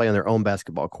they only play on their own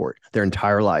basketball court their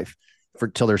entire life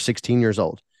till they're 16 years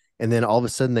old. And then all of a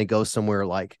sudden they go somewhere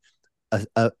like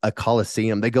a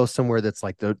coliseum. They go somewhere that's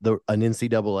like an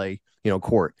NCAA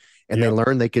court, and they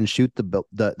learn they can shoot the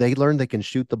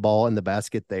ball in the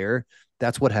basket there.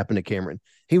 That's what happened to Cameron.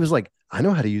 He was like, I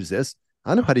know how to use this.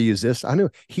 I know how to use this. I know.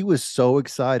 He was so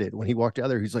excited when he walked out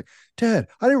there. He's like, Dad,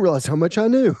 I didn't realize how much I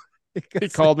knew. He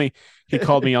called me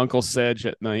Uncle Sedge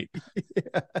at night.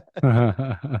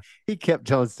 He kept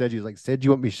telling Sedge, he was like, Sedge, you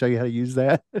want me to show you how to use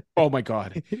that? Oh my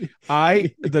God.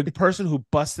 The person who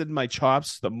busted my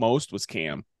chops the most was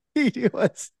Cam. He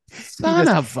was. Son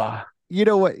of a. You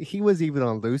know what? He was even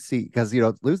on Lucy because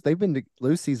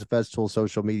Lucy's a festival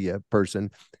social media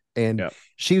person, and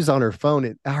she was on her phone.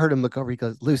 And I heard him look over. He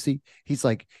goes, Lucy. He's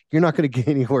like, you're not going to get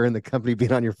anywhere in the company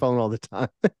being on your phone all the time.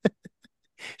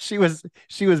 she was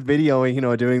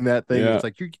videoing, doing that thing. It's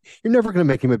like you're never going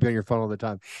to make him be on your phone all the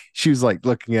time. She was like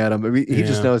looking at him. I mean, he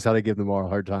just knows how to give them all a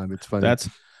hard time. It's funny.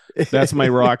 That's my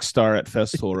rock star at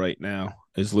festival right now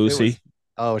is Lucy.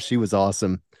 She was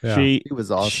awesome. Yeah. She was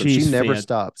awesome. She never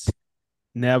stops.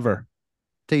 Never.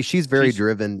 Tell you, she's very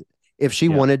driven. If she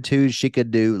wanted to, she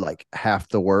could do like half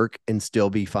the work and still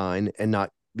be fine and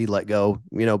not be let go,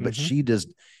 but she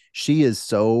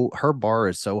is her bar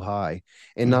is so high.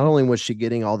 And not only was she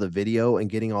getting all the video and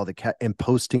getting all the and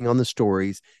posting on the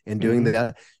stories and doing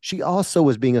that, she also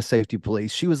was being a safety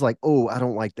police. She was like, oh, I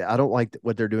don't like that. I don't like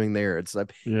what they're doing there. It's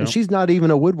like, and she's not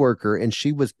even a woodworker, and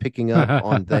she was picking up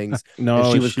on things. No,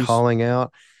 and she was calling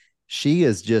out. She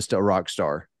is just a rock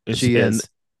star. She is.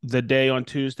 The day on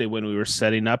Tuesday when we were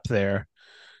setting up there,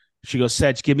 she goes,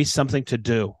 Sedge, give me something to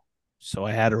do. So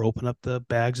I had her open up the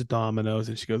bags of dominoes,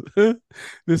 and she goes,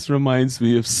 this reminds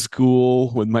me of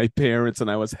school with my parents, and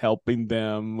I was helping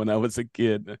them when I was a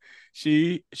kid.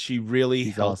 She really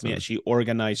helped me. She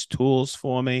organized tools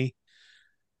for me.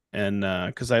 And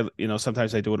because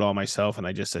sometimes I do it all myself, and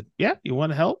I just said, yeah, you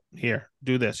want to help? Here,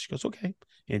 do this. She goes, okay.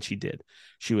 And she did.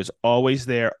 She was always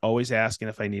there, always asking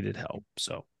if I needed help.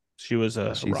 So she was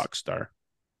a rock star.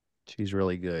 She's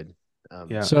really good.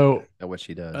 So at what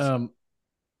she does.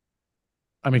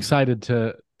 I'm excited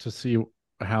to see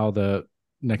how the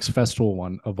next festival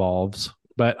one evolves.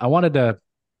 But I wanted to,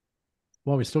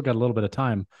 we still got a little bit of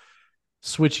time,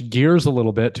 switch gears a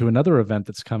little bit to another event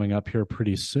that's coming up here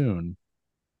pretty soon.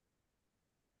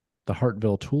 The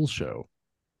Hartville Tool Show.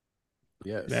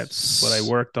 Yes. That's what I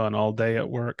worked on all day at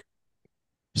work.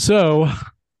 So,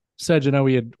 Sedge,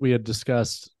 we had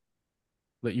discussed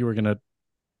that you were going to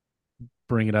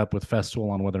bring it up with Festival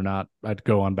on whether or not I'd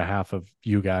go on behalf of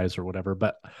you guys or whatever,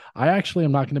 but I actually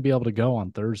am not going to be able to go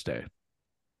on Thursday.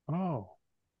 Oh.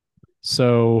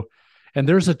 So, and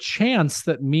there's a chance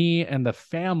that me and the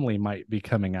family might be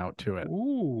coming out to it.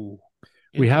 Ooh.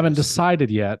 We haven't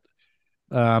decided yet,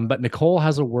 but Nicole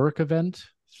has a work event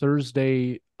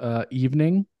Thursday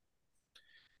evening.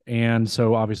 And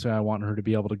so obviously I want her to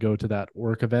be able to go to that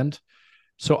work event.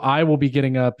 So I will be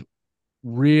getting up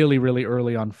really, really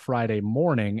early on Friday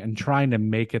morning and trying to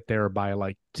make it there by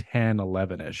like 10,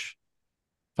 11-ish.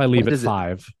 If I leave at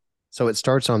 5. So it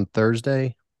starts on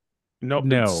Thursday? No.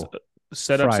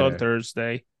 Setup's on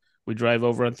Thursday. We drive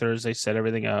over on Thursday, set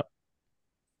everything up.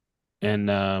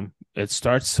 And it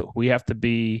starts, we have to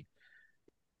be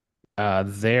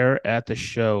there at the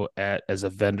show as a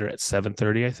vendor at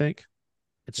 7:30, I think.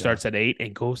 It starts at 8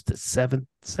 and goes to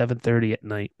 7:30 at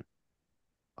night.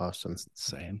 Awesome. That's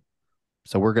insane.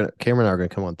 So Cameron and I are gonna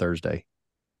come on Thursday.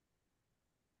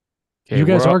 Okay, you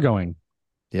guys are going.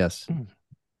 Yes.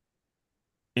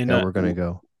 And we're gonna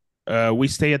go. We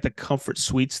stay at the Comfort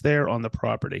Suites there on the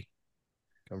property.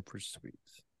 Comfort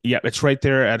Suites. Yeah, it's right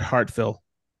there at Hartville.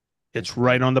 It's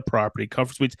right on the property,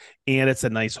 Comfort Suites, and it's a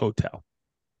nice hotel.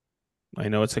 I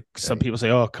know some people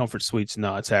say, oh, Comfort Suites.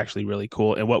 No, it's actually really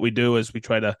cool. And what we do is we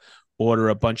try to order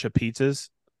a bunch of pizzas.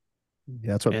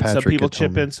 Yeah, that's what and Patrick some people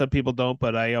chip in, some people don't,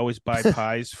 but I always buy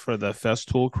pies for the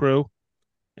Festool crew.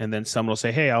 And then someone will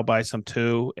say, hey, I'll buy some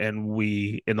too. And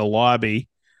we, in the lobby,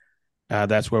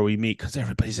 that's where we meet because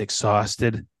everybody's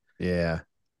exhausted. Yeah.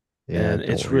 And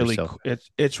it's really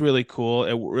cool.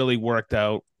 It really worked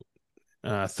out.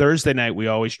 Thursday night, we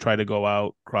always try to go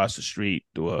out across the street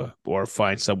or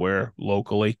find somewhere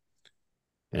locally.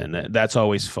 And that's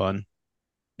always fun.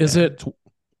 Is it?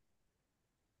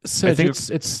 I think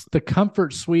it's the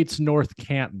Comfort Suites North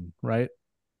Canton, right?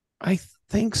 I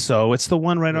think so. It's the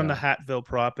one right on the Hattville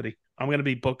property. I'm going to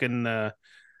be booking.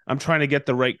 I'm trying to get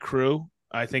the right crew.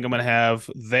 I think I'm going to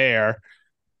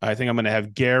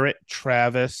have Garrett,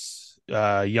 Travis,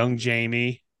 young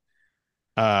Jamie,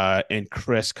 and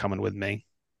Chris coming with me.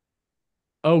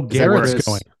 Oh, Garrett's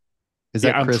going.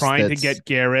 I'm trying to get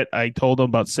Garrett. I told him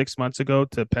about 6 months ago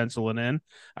to pencil it in.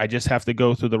 I just have to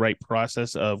go through the right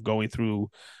process of going through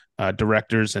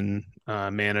directors and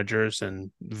managers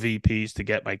and VPs to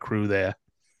get my crew there.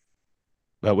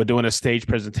 But we're doing a stage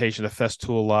presentation of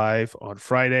Festool Live on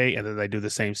Friday, and then I do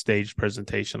the same stage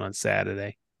presentation on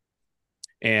Saturday.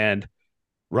 And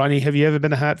Ronnie, have you ever been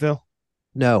to Hattville?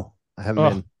 No, I haven't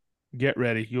been. Get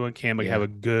ready. You and Cam have a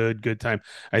good time.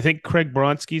 I think Craig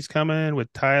Bronski's coming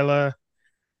with Tyler.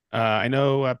 I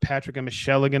know Patrick and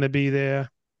Michelle are going to be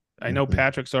there. I know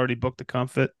Patrick's already booked the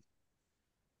Comfort.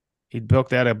 He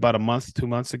booked that about 2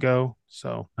 months ago.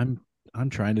 So I'm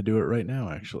trying to do it right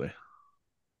now, actually.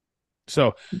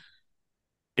 So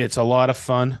it's a lot of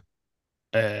fun.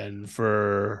 And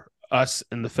for us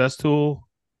in the Festool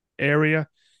area,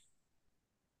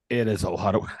 it is a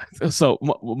lot of. So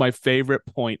my favorite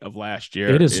point of last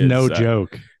year. It is no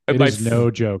joke. It is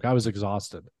no joke. I was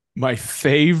exhausted. My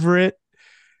favorite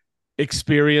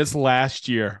experience last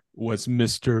year was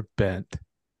Mr. Bent.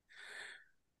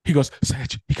 He goes,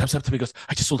 Sedge, he comes up to me, he goes,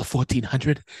 I just sold a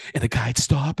 1400 and a guide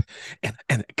stop and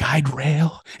a guide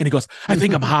rail. And he goes, I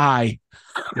think I'm high.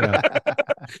 Yeah.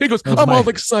 He goes, I'm all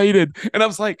excited. And I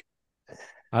was like,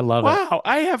 I love it. Wow,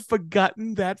 I have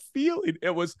forgotten that feeling.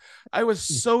 I was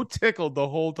so tickled the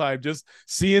whole time just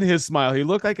seeing his smile. He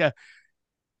looked like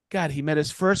he met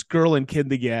his first girl in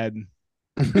kindergarten.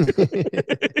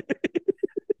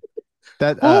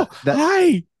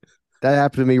 Hi. That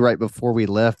happened to me right before we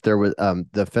left. There was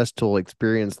the Festool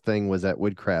experience thing was at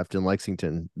Woodcraft in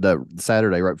Lexington the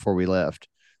Saturday right before we left.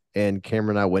 And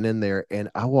Cameron and I went in there and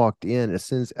I walked in as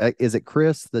soon as is it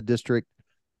Chris, the district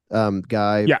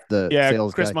guy, the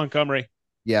sales Chris guy. Montgomery.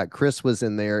 Yeah, Chris was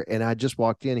in there and I just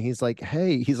walked in. He's like,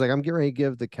 hey, I'm getting ready to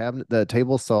give the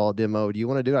table saw demo. Do you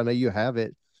want to do it? I know you have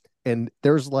it. And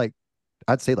there's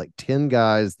I'd say 10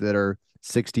 guys that are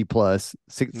 60 plus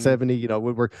 70,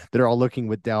 that are all looking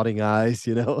with doubting eyes,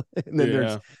 and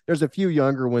then there's a few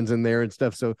younger ones in there and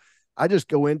stuff. So I just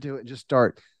go into it and just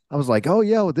start. I was like, oh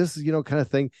yeah, well, this is, kind of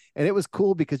thing. And it was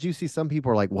cool because you see some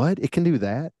people are like, what? It can do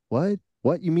that? What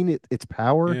you mean it's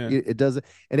power? Yeah. It does it.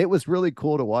 And it was really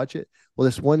cool to watch it. Well,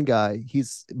 this one guy,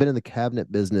 he's been in the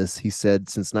cabinet business, he said,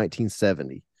 since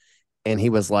 1970. And he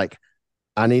was like,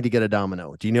 I need to get a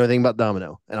domino. Do you know anything about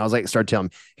domino? And I was like, start telling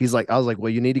me. I was like, well,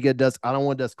 you need to get dust. I don't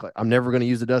want dust collector. I'm never going to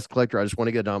use a dust collector. I just want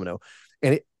to get a domino.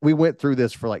 And we went through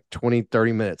this for 20,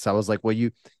 30 minutes. I was like, well,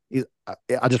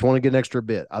 I just want to get an extra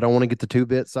bit. I don't want to get the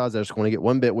 2-bit size. I just want to get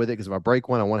 1 bit with it because if I break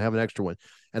one, I want to have an extra one.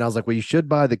 And I was like, well, you should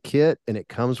buy the kit and it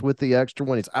comes with the extra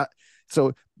one.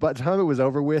 So by the time it was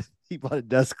over with, he bought a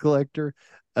dust collector,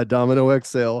 a Domino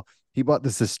XL. He bought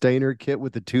the sustainer kit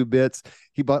with the 2 bits.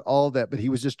 He bought all of that, but he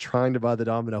was just trying to buy the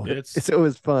domino. So it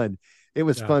was fun. It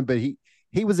was fun, but he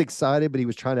was excited, but he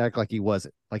was trying to act like he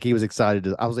wasn't. Like he was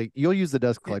excited. I was like, you'll use the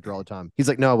dust collector all the time. He's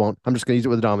like, no, I won't. I'm just going to use it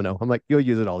with a domino. I'm like, you'll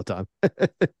use it all the time.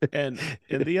 and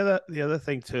the other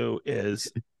thing too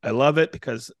is I love it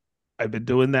because I've been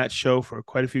doing that show for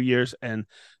quite a few years, and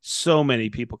so many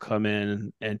people come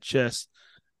in and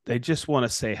they just want to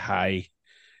say hi.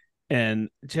 And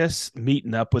just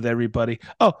meeting up with everybody.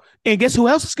 Oh, and guess who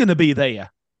else is going to be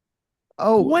there?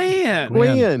 Oh, Gwen.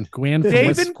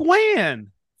 David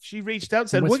Gwen. She reached out and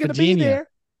said, we're going to be there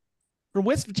from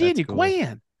West Virginia. Cool.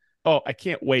 Gwen. Oh, I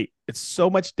can't wait. It's so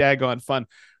much daggone fun,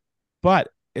 but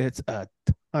it's a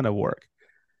ton of work.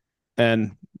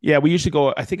 And yeah, we usually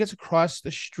go, I think it's across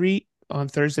the street on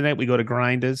Thursday night. We go to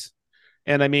Grinders.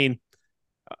 And I mean,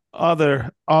 all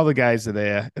the guys are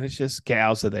there, and it's just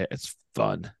gals are there. It's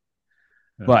fun.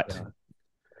 But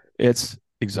it's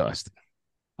exhausting.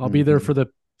 I'll be there for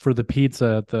the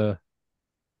pizza at the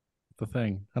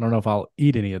thing. I don't know if I'll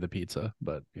eat any of the pizza,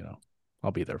 but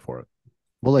I'll be there for it.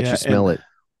 We'll let you smell it.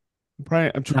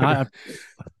 I'm trying.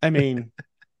 I mean,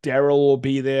 Daryl will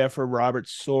be there for Robert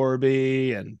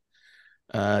Sorby and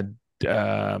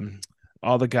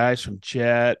all the guys from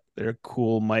Jet. They're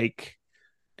cool. Mike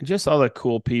and just all the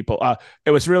cool people.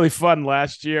 It was really fun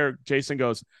last year. Jason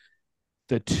goes,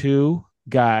 the 2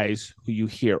 guys who you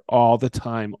hear all the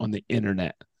time on the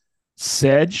internet,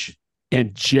 Sedge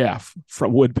and Jeff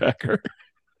from Woodpecker.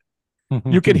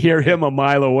 You could hear him a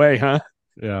mile away, huh?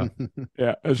 Yeah.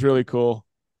 Yeah, it was really cool.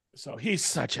 So he's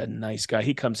such a nice guy.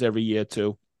 He comes every year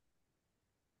too.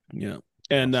 Yeah.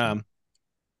 And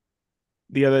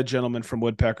the other gentleman from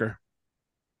Woodpecker,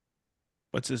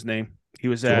 what's his name? He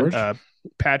was George? at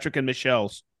Patrick and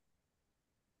Michelle's.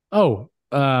 Oh,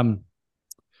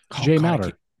 Jay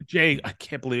Mauder. Jay, I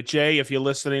can't believe it. Jay, if you're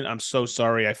listening, I'm so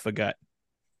sorry. I forgot.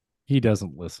 He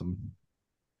doesn't listen.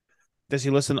 Does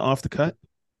he listen off the cut?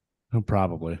 Oh,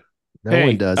 probably. No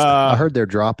one does. I heard they're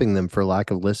dropping them for lack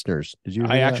of listeners. Did you?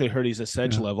 I actually heard he's a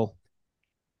Sedge level.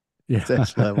 Yeah,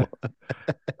 Sedge level.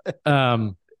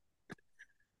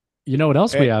 You know what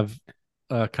else we Hey,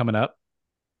 have coming up?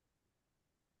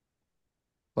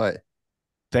 What? Beers of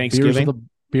Thanksgiving. the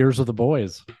beers of the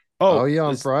boys. Oh Oh, yeah,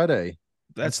 on Friday.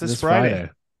 that's this This Friday.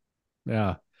 Friday.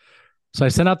 Yeah. So I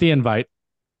sent out the invite.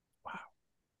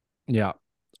 Yeah.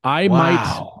 I might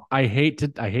Wow. I hate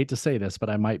to say this, but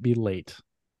I might be late.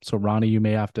 So Ronnie, you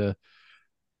may have to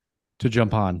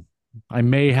jump on. I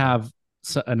may have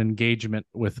an engagement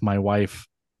with my wife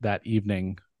that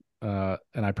evening, and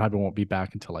I probably won't be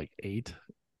back until like 8,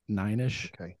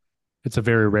 9ish. Okay. It's a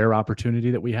very rare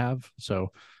opportunity that we have,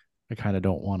 so I kind of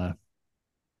don't want to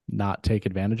not take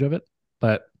advantage of it.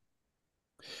 But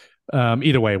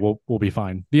either way, we'll be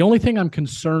fine. The only thing I'm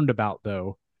concerned about,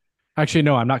 though, actually,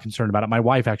 no, I'm not concerned about it. My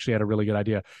wife actually had a really good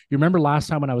idea. You remember last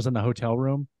time when I was in the hotel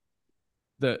room,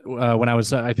 when I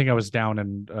was, I think I was down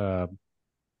in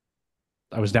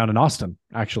Austin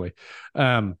actually.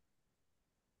 Um,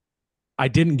 I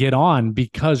didn't get on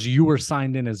because you were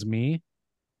signed in as me.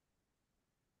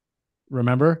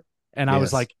 Remember? And I was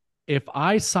Yes. like, if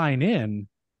I sign in,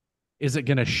 is it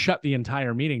going to shut the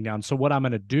entire meeting down? So what I'm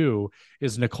going to do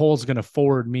is Nicole's going to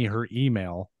forward me her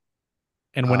email.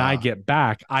 And when I Ah, get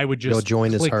back, I would you'll just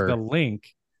join as click the her. link.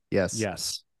 Yes.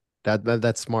 Yes.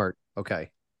 That's smart. Okay.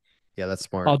 Yeah, that's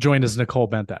smart. I'll join as Nicole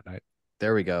Bent that night.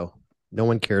 There we go. No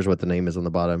one cares what the name is on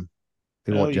the bottom.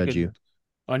 We Oh, won't you judge could you.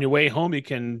 on your way home. You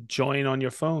can join on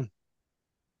your phone.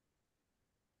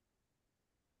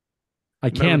 I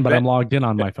Remember can, but Ben? I'm logged in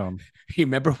on my phone You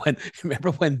remember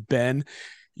when Ben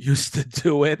used to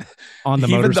do it? on the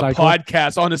Even the motorcycle.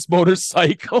 podcast on his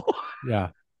motorcycle. Yeah.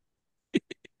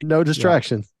 No Yeah.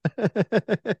 distractions.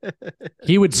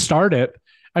 He would start it.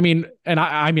 I mean, and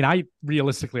I mean, I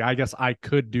realistically, I guess I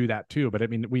could do that too, but I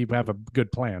mean, we have a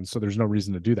good plan, so there's no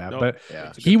reason to do that. Nope, But Yeah.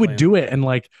 it's a he good would plan. do it in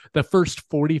like the first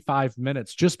 45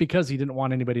 minutes just because he didn't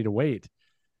want anybody to wait.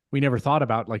 We never thought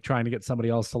about like trying to get somebody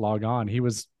else to log on. He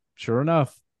was sure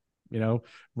enough,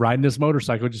 riding his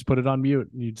motorcycle, just put it on mute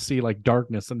and you'd see like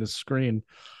darkness in the screen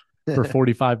for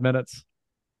 45 minutes.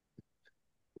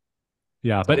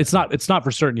 Yeah, but awesome. it's not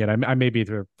for certain yet. I may be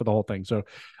there for the whole thing, so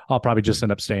I'll probably just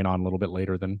end up staying on a little bit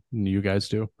later than you guys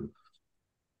do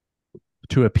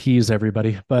to appease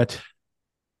everybody. But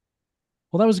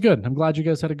well, that was good. I'm glad you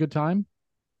guys had a good time.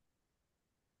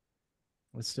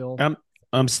 It's still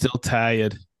I'm still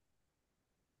tired.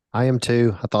 I am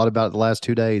too. I thought about it the last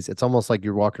 2 days. It's almost like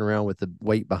you're walking around with the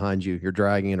weight behind you. You're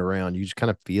dragging it around. You just kind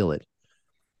of feel it.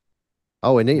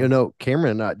 Oh, and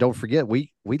Cameron and I, don't forget,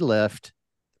 we left.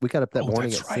 We got up that Oh,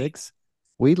 morning that's at right. 6.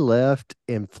 We left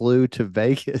and flew to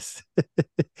Vegas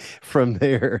from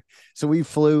there. So we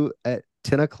flew at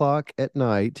 10 o'clock at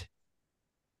night.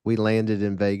 We landed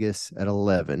in Vegas at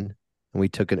 11, and we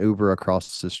took an Uber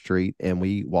across the street and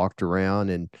we walked around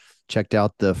and checked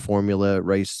out the Formula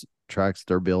race tracks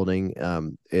they're building.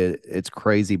 It's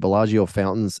crazy. Bellagio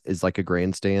Fountains is like a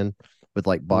grandstand with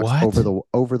like box What? over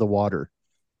the water.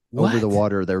 Over the What?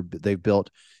 water, they've built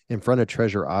in front of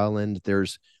Treasure Island.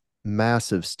 There's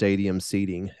massive stadium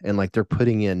seating, and like they're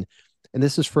putting in, and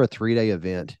this is for a 3-day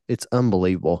event. It's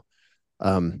unbelievable.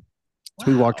 So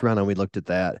we walked Wow. around and we looked at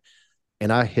that,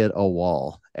 and I hit a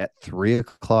wall at 3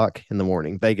 o'clock in the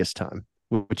morning, Vegas time,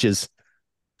 which is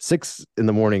 6 in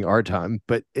the morning our time.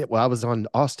 But I was on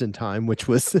Austin time, which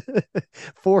was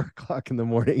 4 o'clock in the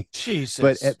morning. But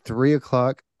Jesus. at 3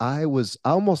 o'clock, I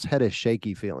almost had a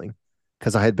shaky feeling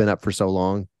because I had been up for so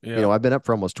long. Yeah. I've been up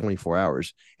for almost 24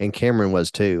 hours, and Cameron was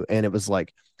too. And it was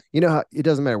like, how it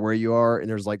doesn't matter where you are, and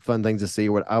there's like fun things to see.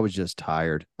 What I was just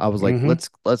tired. I was like, Mhm.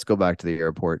 let's go back to the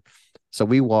airport. So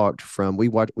we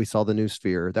saw the new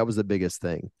Sphere. That was the biggest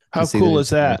thing to How see the cool new is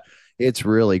Sphere. that? It's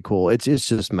really cool. It's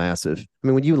just massive. I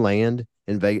mean, when you land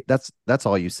in Vegas, that's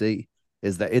all you see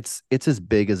is that it's as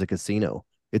big as a casino.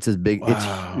 It's as big. It's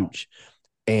Wow. huge.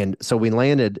 And so we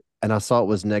landed, and I saw it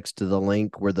was next to the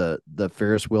link where the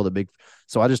Ferris wheel, the big.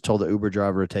 So I just told the Uber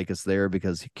driver to take us there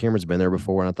because Cameron's been there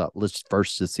before, and I thought let's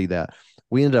first just see that.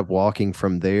 We ended up walking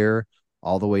from there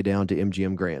all the way down to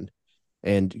MGM Grand,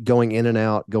 and going in and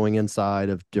out, going inside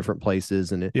of different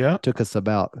places, and it Yeah. took us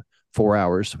about 4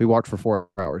 hours. We walked for 4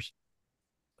 hours,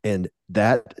 and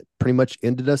that pretty much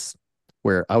ended us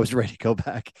where I was ready to go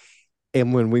back.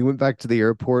 And when we went back to the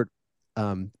airport,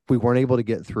 we weren't able to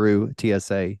get through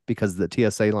TSA because the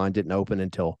TSA line didn't open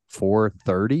until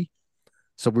 4:30.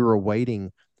 So we were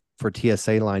waiting for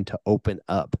TSA line to open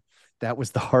up. That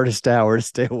was the hardest hour to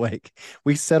stay awake.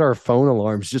 We set our phone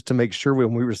alarms just to make sure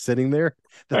when we were sitting there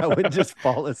that I wouldn't just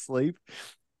fall asleep.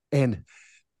 And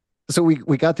so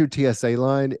we got through TSA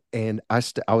line, and I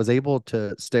was able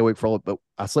to stay awake for a little, but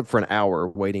I slept for an hour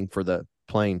waiting for the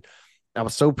plane. I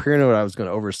was so paranoid I was going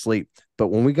to oversleep. But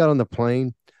when we got on the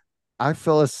plane, I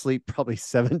fell asleep probably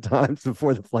 7 times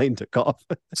before the plane took off.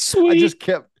 I Sweet. just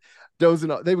kept dozing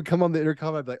off. They would come on the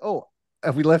intercom. I'd be like, "Oh,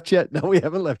 have we left yet?" No, we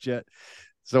haven't left yet.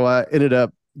 So I ended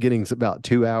up getting about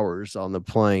 2 hours on the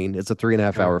plane. It's a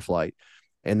 3.5 hour flight,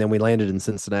 and then we landed in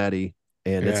Cincinnati,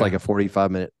 and it's like a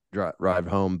 45-minute drive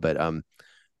home. But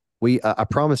I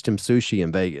promised him sushi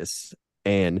in Vegas,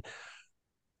 and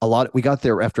we got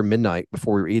there after midnight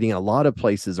before we were eating. A lot of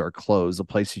places are closed. The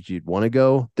places you'd want to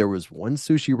go. There was one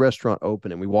sushi restaurant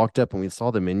open, and we walked up and we saw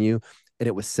the menu, and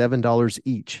it was $7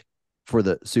 each for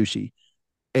the sushi.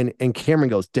 And Cameron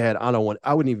goes, "Dad, I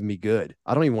wouldn't even be good.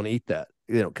 I don't even want to eat that."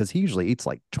 Because he usually eats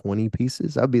like 20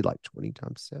 pieces. That'd be like 20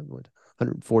 times 7,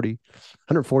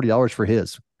 $140 for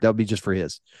his. That would be just for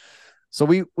his. So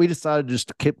we decided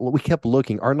just to we kept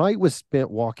looking. Our night was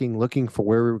spent walking, looking for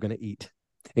where we were going to eat.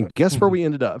 And guess where we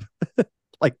ended up?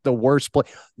 Like the worst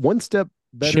place. One step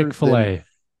better Chick-fil-A. than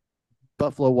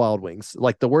Buffalo Wild Wings.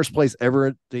 Like the worst place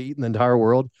ever to eat in the entire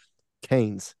world.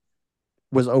 Cane's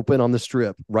was open on the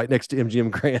strip right next to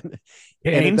MGM Grand.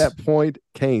 And at that point,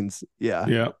 Cane's.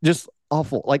 Yeah. Just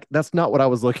awful. Like that's not what I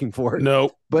was looking for. No.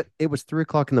 But it was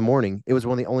 3:00 in the morning. It was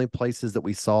one of the only places that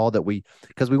we saw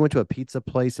because we went to a pizza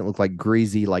place and it looked like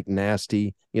greasy, like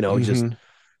nasty, just.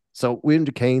 So we went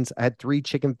to Cane's. I had 3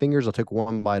 chicken fingers. I took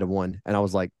one bite of one, and I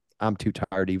was like, I'm too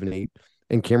tired to even eat.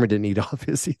 And Cameron didn't eat off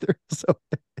his either. So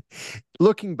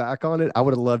looking back on it, I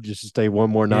would have loved just to stay one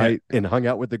more night and hung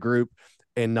out with the group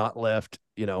and not left,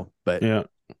 But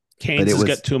Cane's has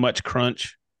got too much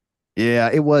crunch. Yeah,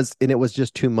 it was, and it was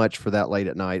just too much for that late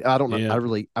at night. I don't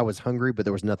know. I was hungry, but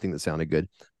there was nothing that sounded good.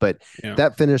 But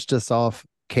that finished us off.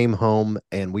 Came home,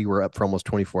 and we were up for almost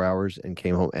 24 hours, and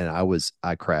came home, and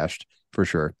I crashed. For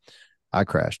sure. I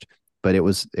crashed, but it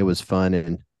was fun.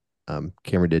 And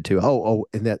Cameron did too.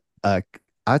 And that I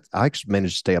actually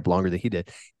managed to stay up longer than he did.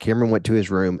 Cameron went to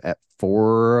his room at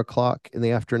 4:00 in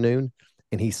the afternoon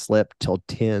and he slept till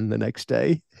 10 the next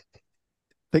day.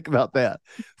 Think about that.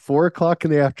 4:00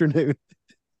 in the afternoon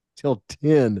till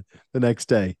 10 the next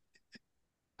day.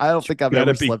 I don't think I've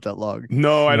ever slept that long.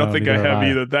 No, I don't think I have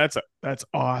either. That's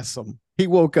awesome. He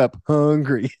woke up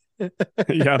hungry.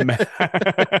 Yeah, man.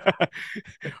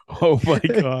 Oh my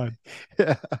God.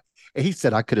 Yeah. He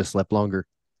said I could have slept longer.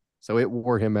 So it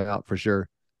wore him out for sure.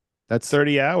 That's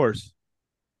 30 hours.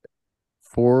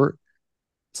 4,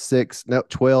 6, no,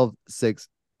 12, 6.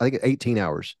 I think 18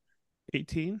 hours.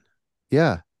 18?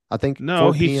 Yeah. I think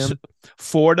no, he's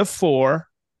 4 to 4.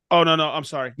 Oh, no, I'm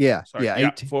sorry. Yeah. Sorry. Yeah.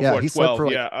 18, 4, 4, 12. He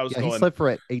slept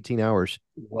for 18 hours.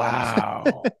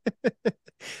 Wow.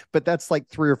 But that's like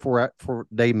 3 or 4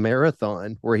 day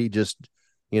marathon where he just,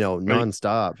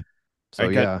 nonstop.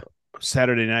 So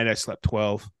Saturday night I slept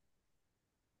 12.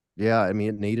 Yeah, I mean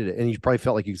it needed it, and you probably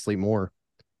felt like you could sleep more.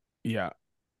 Yeah,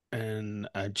 and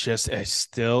I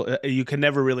still you can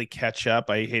never really catch up.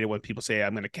 I hate it when people say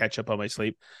I'm going to catch up on my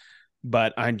sleep,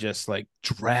 but I'm just like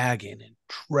dragging.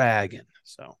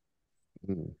 So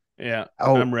yeah,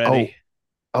 I'm ready.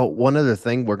 One other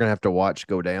thing we're gonna have to watch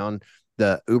go down.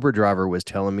 The Uber driver was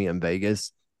telling me in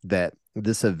Vegas that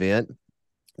this event,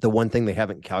 the one thing they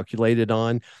haven't calculated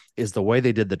on is the way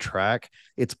they did the track.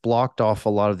 It's blocked off a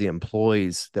lot of the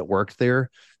employees that work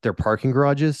there, their parking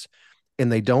garages,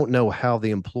 and they don't know how the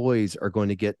employees are going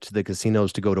to get to the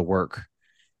casinos to go to work.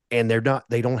 And they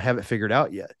don't have it figured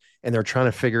out yet. And they're trying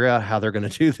to figure out how they're going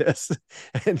to do this.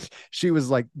 And she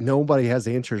was like, nobody has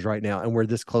answers right now. And we're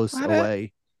this close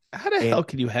away. How the hell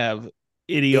can you have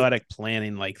idiotic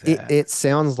planning like that? It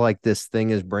sounds like this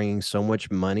thing is bringing so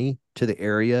much money to the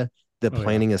area. The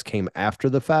planning has came after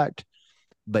the fact.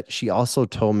 But she also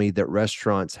told me that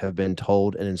restaurants have been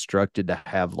told and instructed to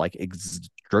have like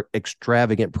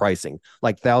extravagant pricing,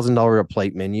 like $1,000 a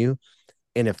plate menu.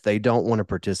 And if they don't want to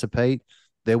participate,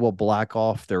 they will black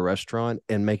off their restaurant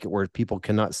and make it where people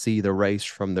cannot see the race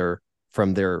from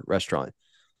their restaurant.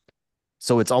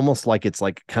 So it's almost like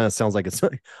kind of sounds like it's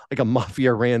like a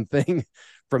mafia ran thing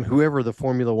from whoever the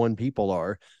Formula One people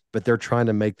are, but they're trying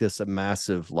to make this a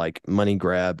massive like money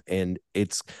grab. And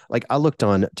it's like, I looked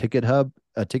on Ticket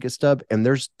Stub, and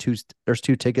there's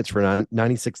two tickets for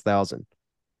 96,000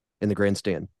 in the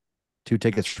grandstand. 2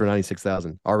 tickets for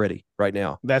 96,000 already right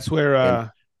now. That's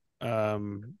where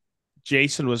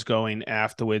Jason was going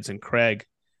afterwards, and Craig.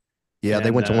 Yeah, they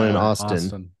went to one in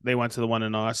Austin. They went to the one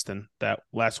in Austin that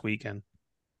last weekend.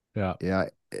 Yeah.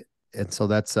 And so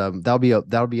that's that'll be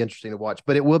interesting to watch,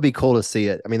 but it will be cool to see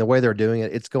it. I mean, the way they're doing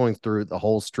it, it's going through the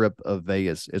whole strip of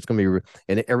Vegas. It's going to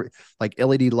be like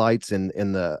LED lights and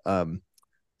the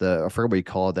I forget what you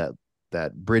call it,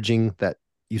 that bridging that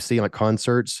you see like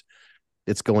concerts.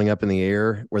 it's going up in the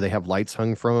air where they have lights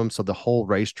hung from them. So the whole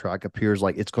racetrack appears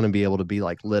like it's going to be able to be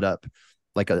like lit up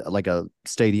like a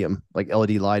stadium, like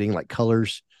LED lighting, like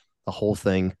colors, the whole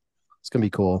thing. It's going to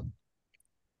be cool.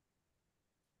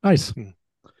 Nice.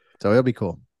 So it'll be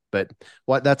cool. But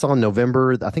that's on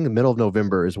November. I think the middle of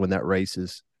November is when that race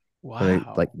is.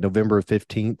 Wow. Like November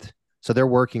 15th. So they're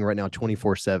working right now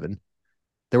 24/7.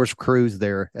 There was crews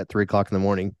there at 3:00 in the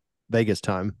morning, Vegas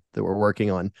time, that were working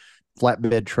on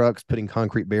flatbed trucks, putting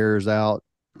concrete barriers out,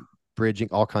 bridging,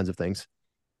 all kinds of things.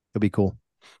 It'll be cool.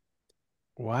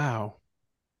 Wow.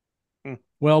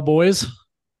 Well, boys,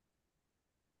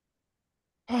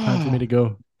 time for me to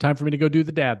go. Time for me to go do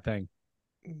the dad thing.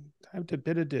 Time to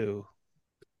bid adieu.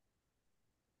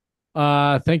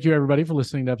 Thank you everybody for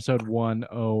listening to episode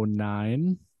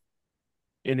 109.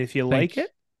 And if you like it,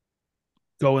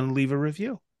 go and leave a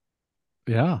review.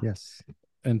 Yeah. Yes.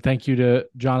 And thank you to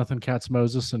Jonathan Katz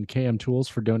Moses and KM Tools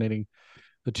for donating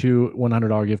the 2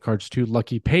 $100 gift cards to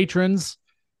lucky patrons,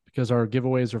 because our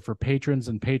giveaways are for patrons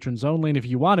and patrons only. And if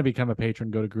you want to become a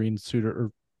patron, go to Green Suitor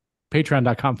or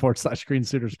patreon.com/Green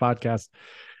Suitors podcast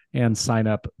and sign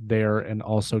up there, and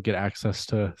also get access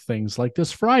to things like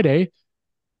this Friday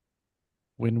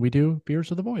when we do Beers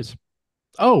of the Boys.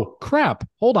 Oh, crap.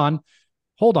 Hold on.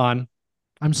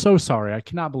 I'm so sorry. I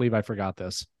cannot believe I forgot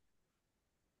this.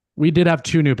 We did have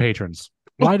 2 new patrons.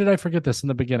 Why did I forget this in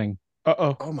the beginning?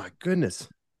 Uh-oh. Oh my goodness.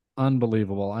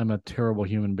 Unbelievable. I'm a terrible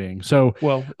human being. So,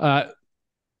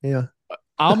 yeah,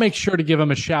 I'll make sure to give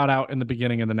them a shout out in the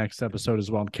beginning of the next episode as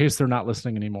well, in case they're not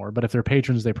listening anymore. But if they're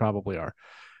patrons, they probably are.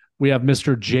 We have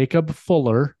Mr. Jacob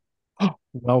Fuller.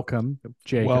 Welcome,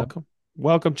 Jacob.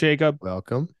 Welcome, Jacob.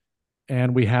 Welcome.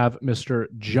 And we have Mr.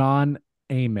 John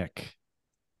Amick.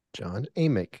 John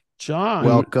Amick. John,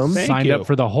 welcome. Signed up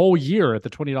for the whole year at the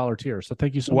 $20 tier. So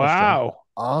thank you so much. Wow.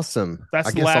 Awesome.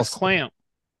 That's the last clamp.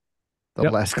 The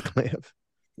last clamp.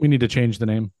 We need to change the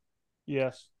name.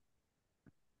 Yes.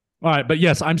 All right. But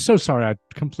yes, I'm so sorry. I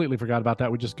completely forgot about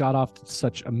that. We just got off to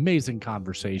such amazing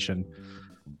conversation.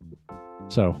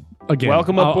 So again,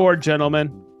 welcome aboard,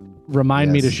 gentlemen.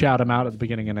 Remind me to shout him out at the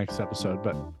beginning of next episode,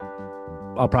 but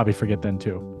I'll probably forget then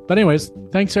too. But anyways,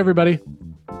 thanks everybody.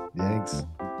 Thanks.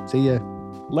 See ya.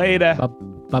 Later.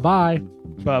 Bye-bye.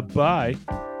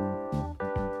 Bye-bye.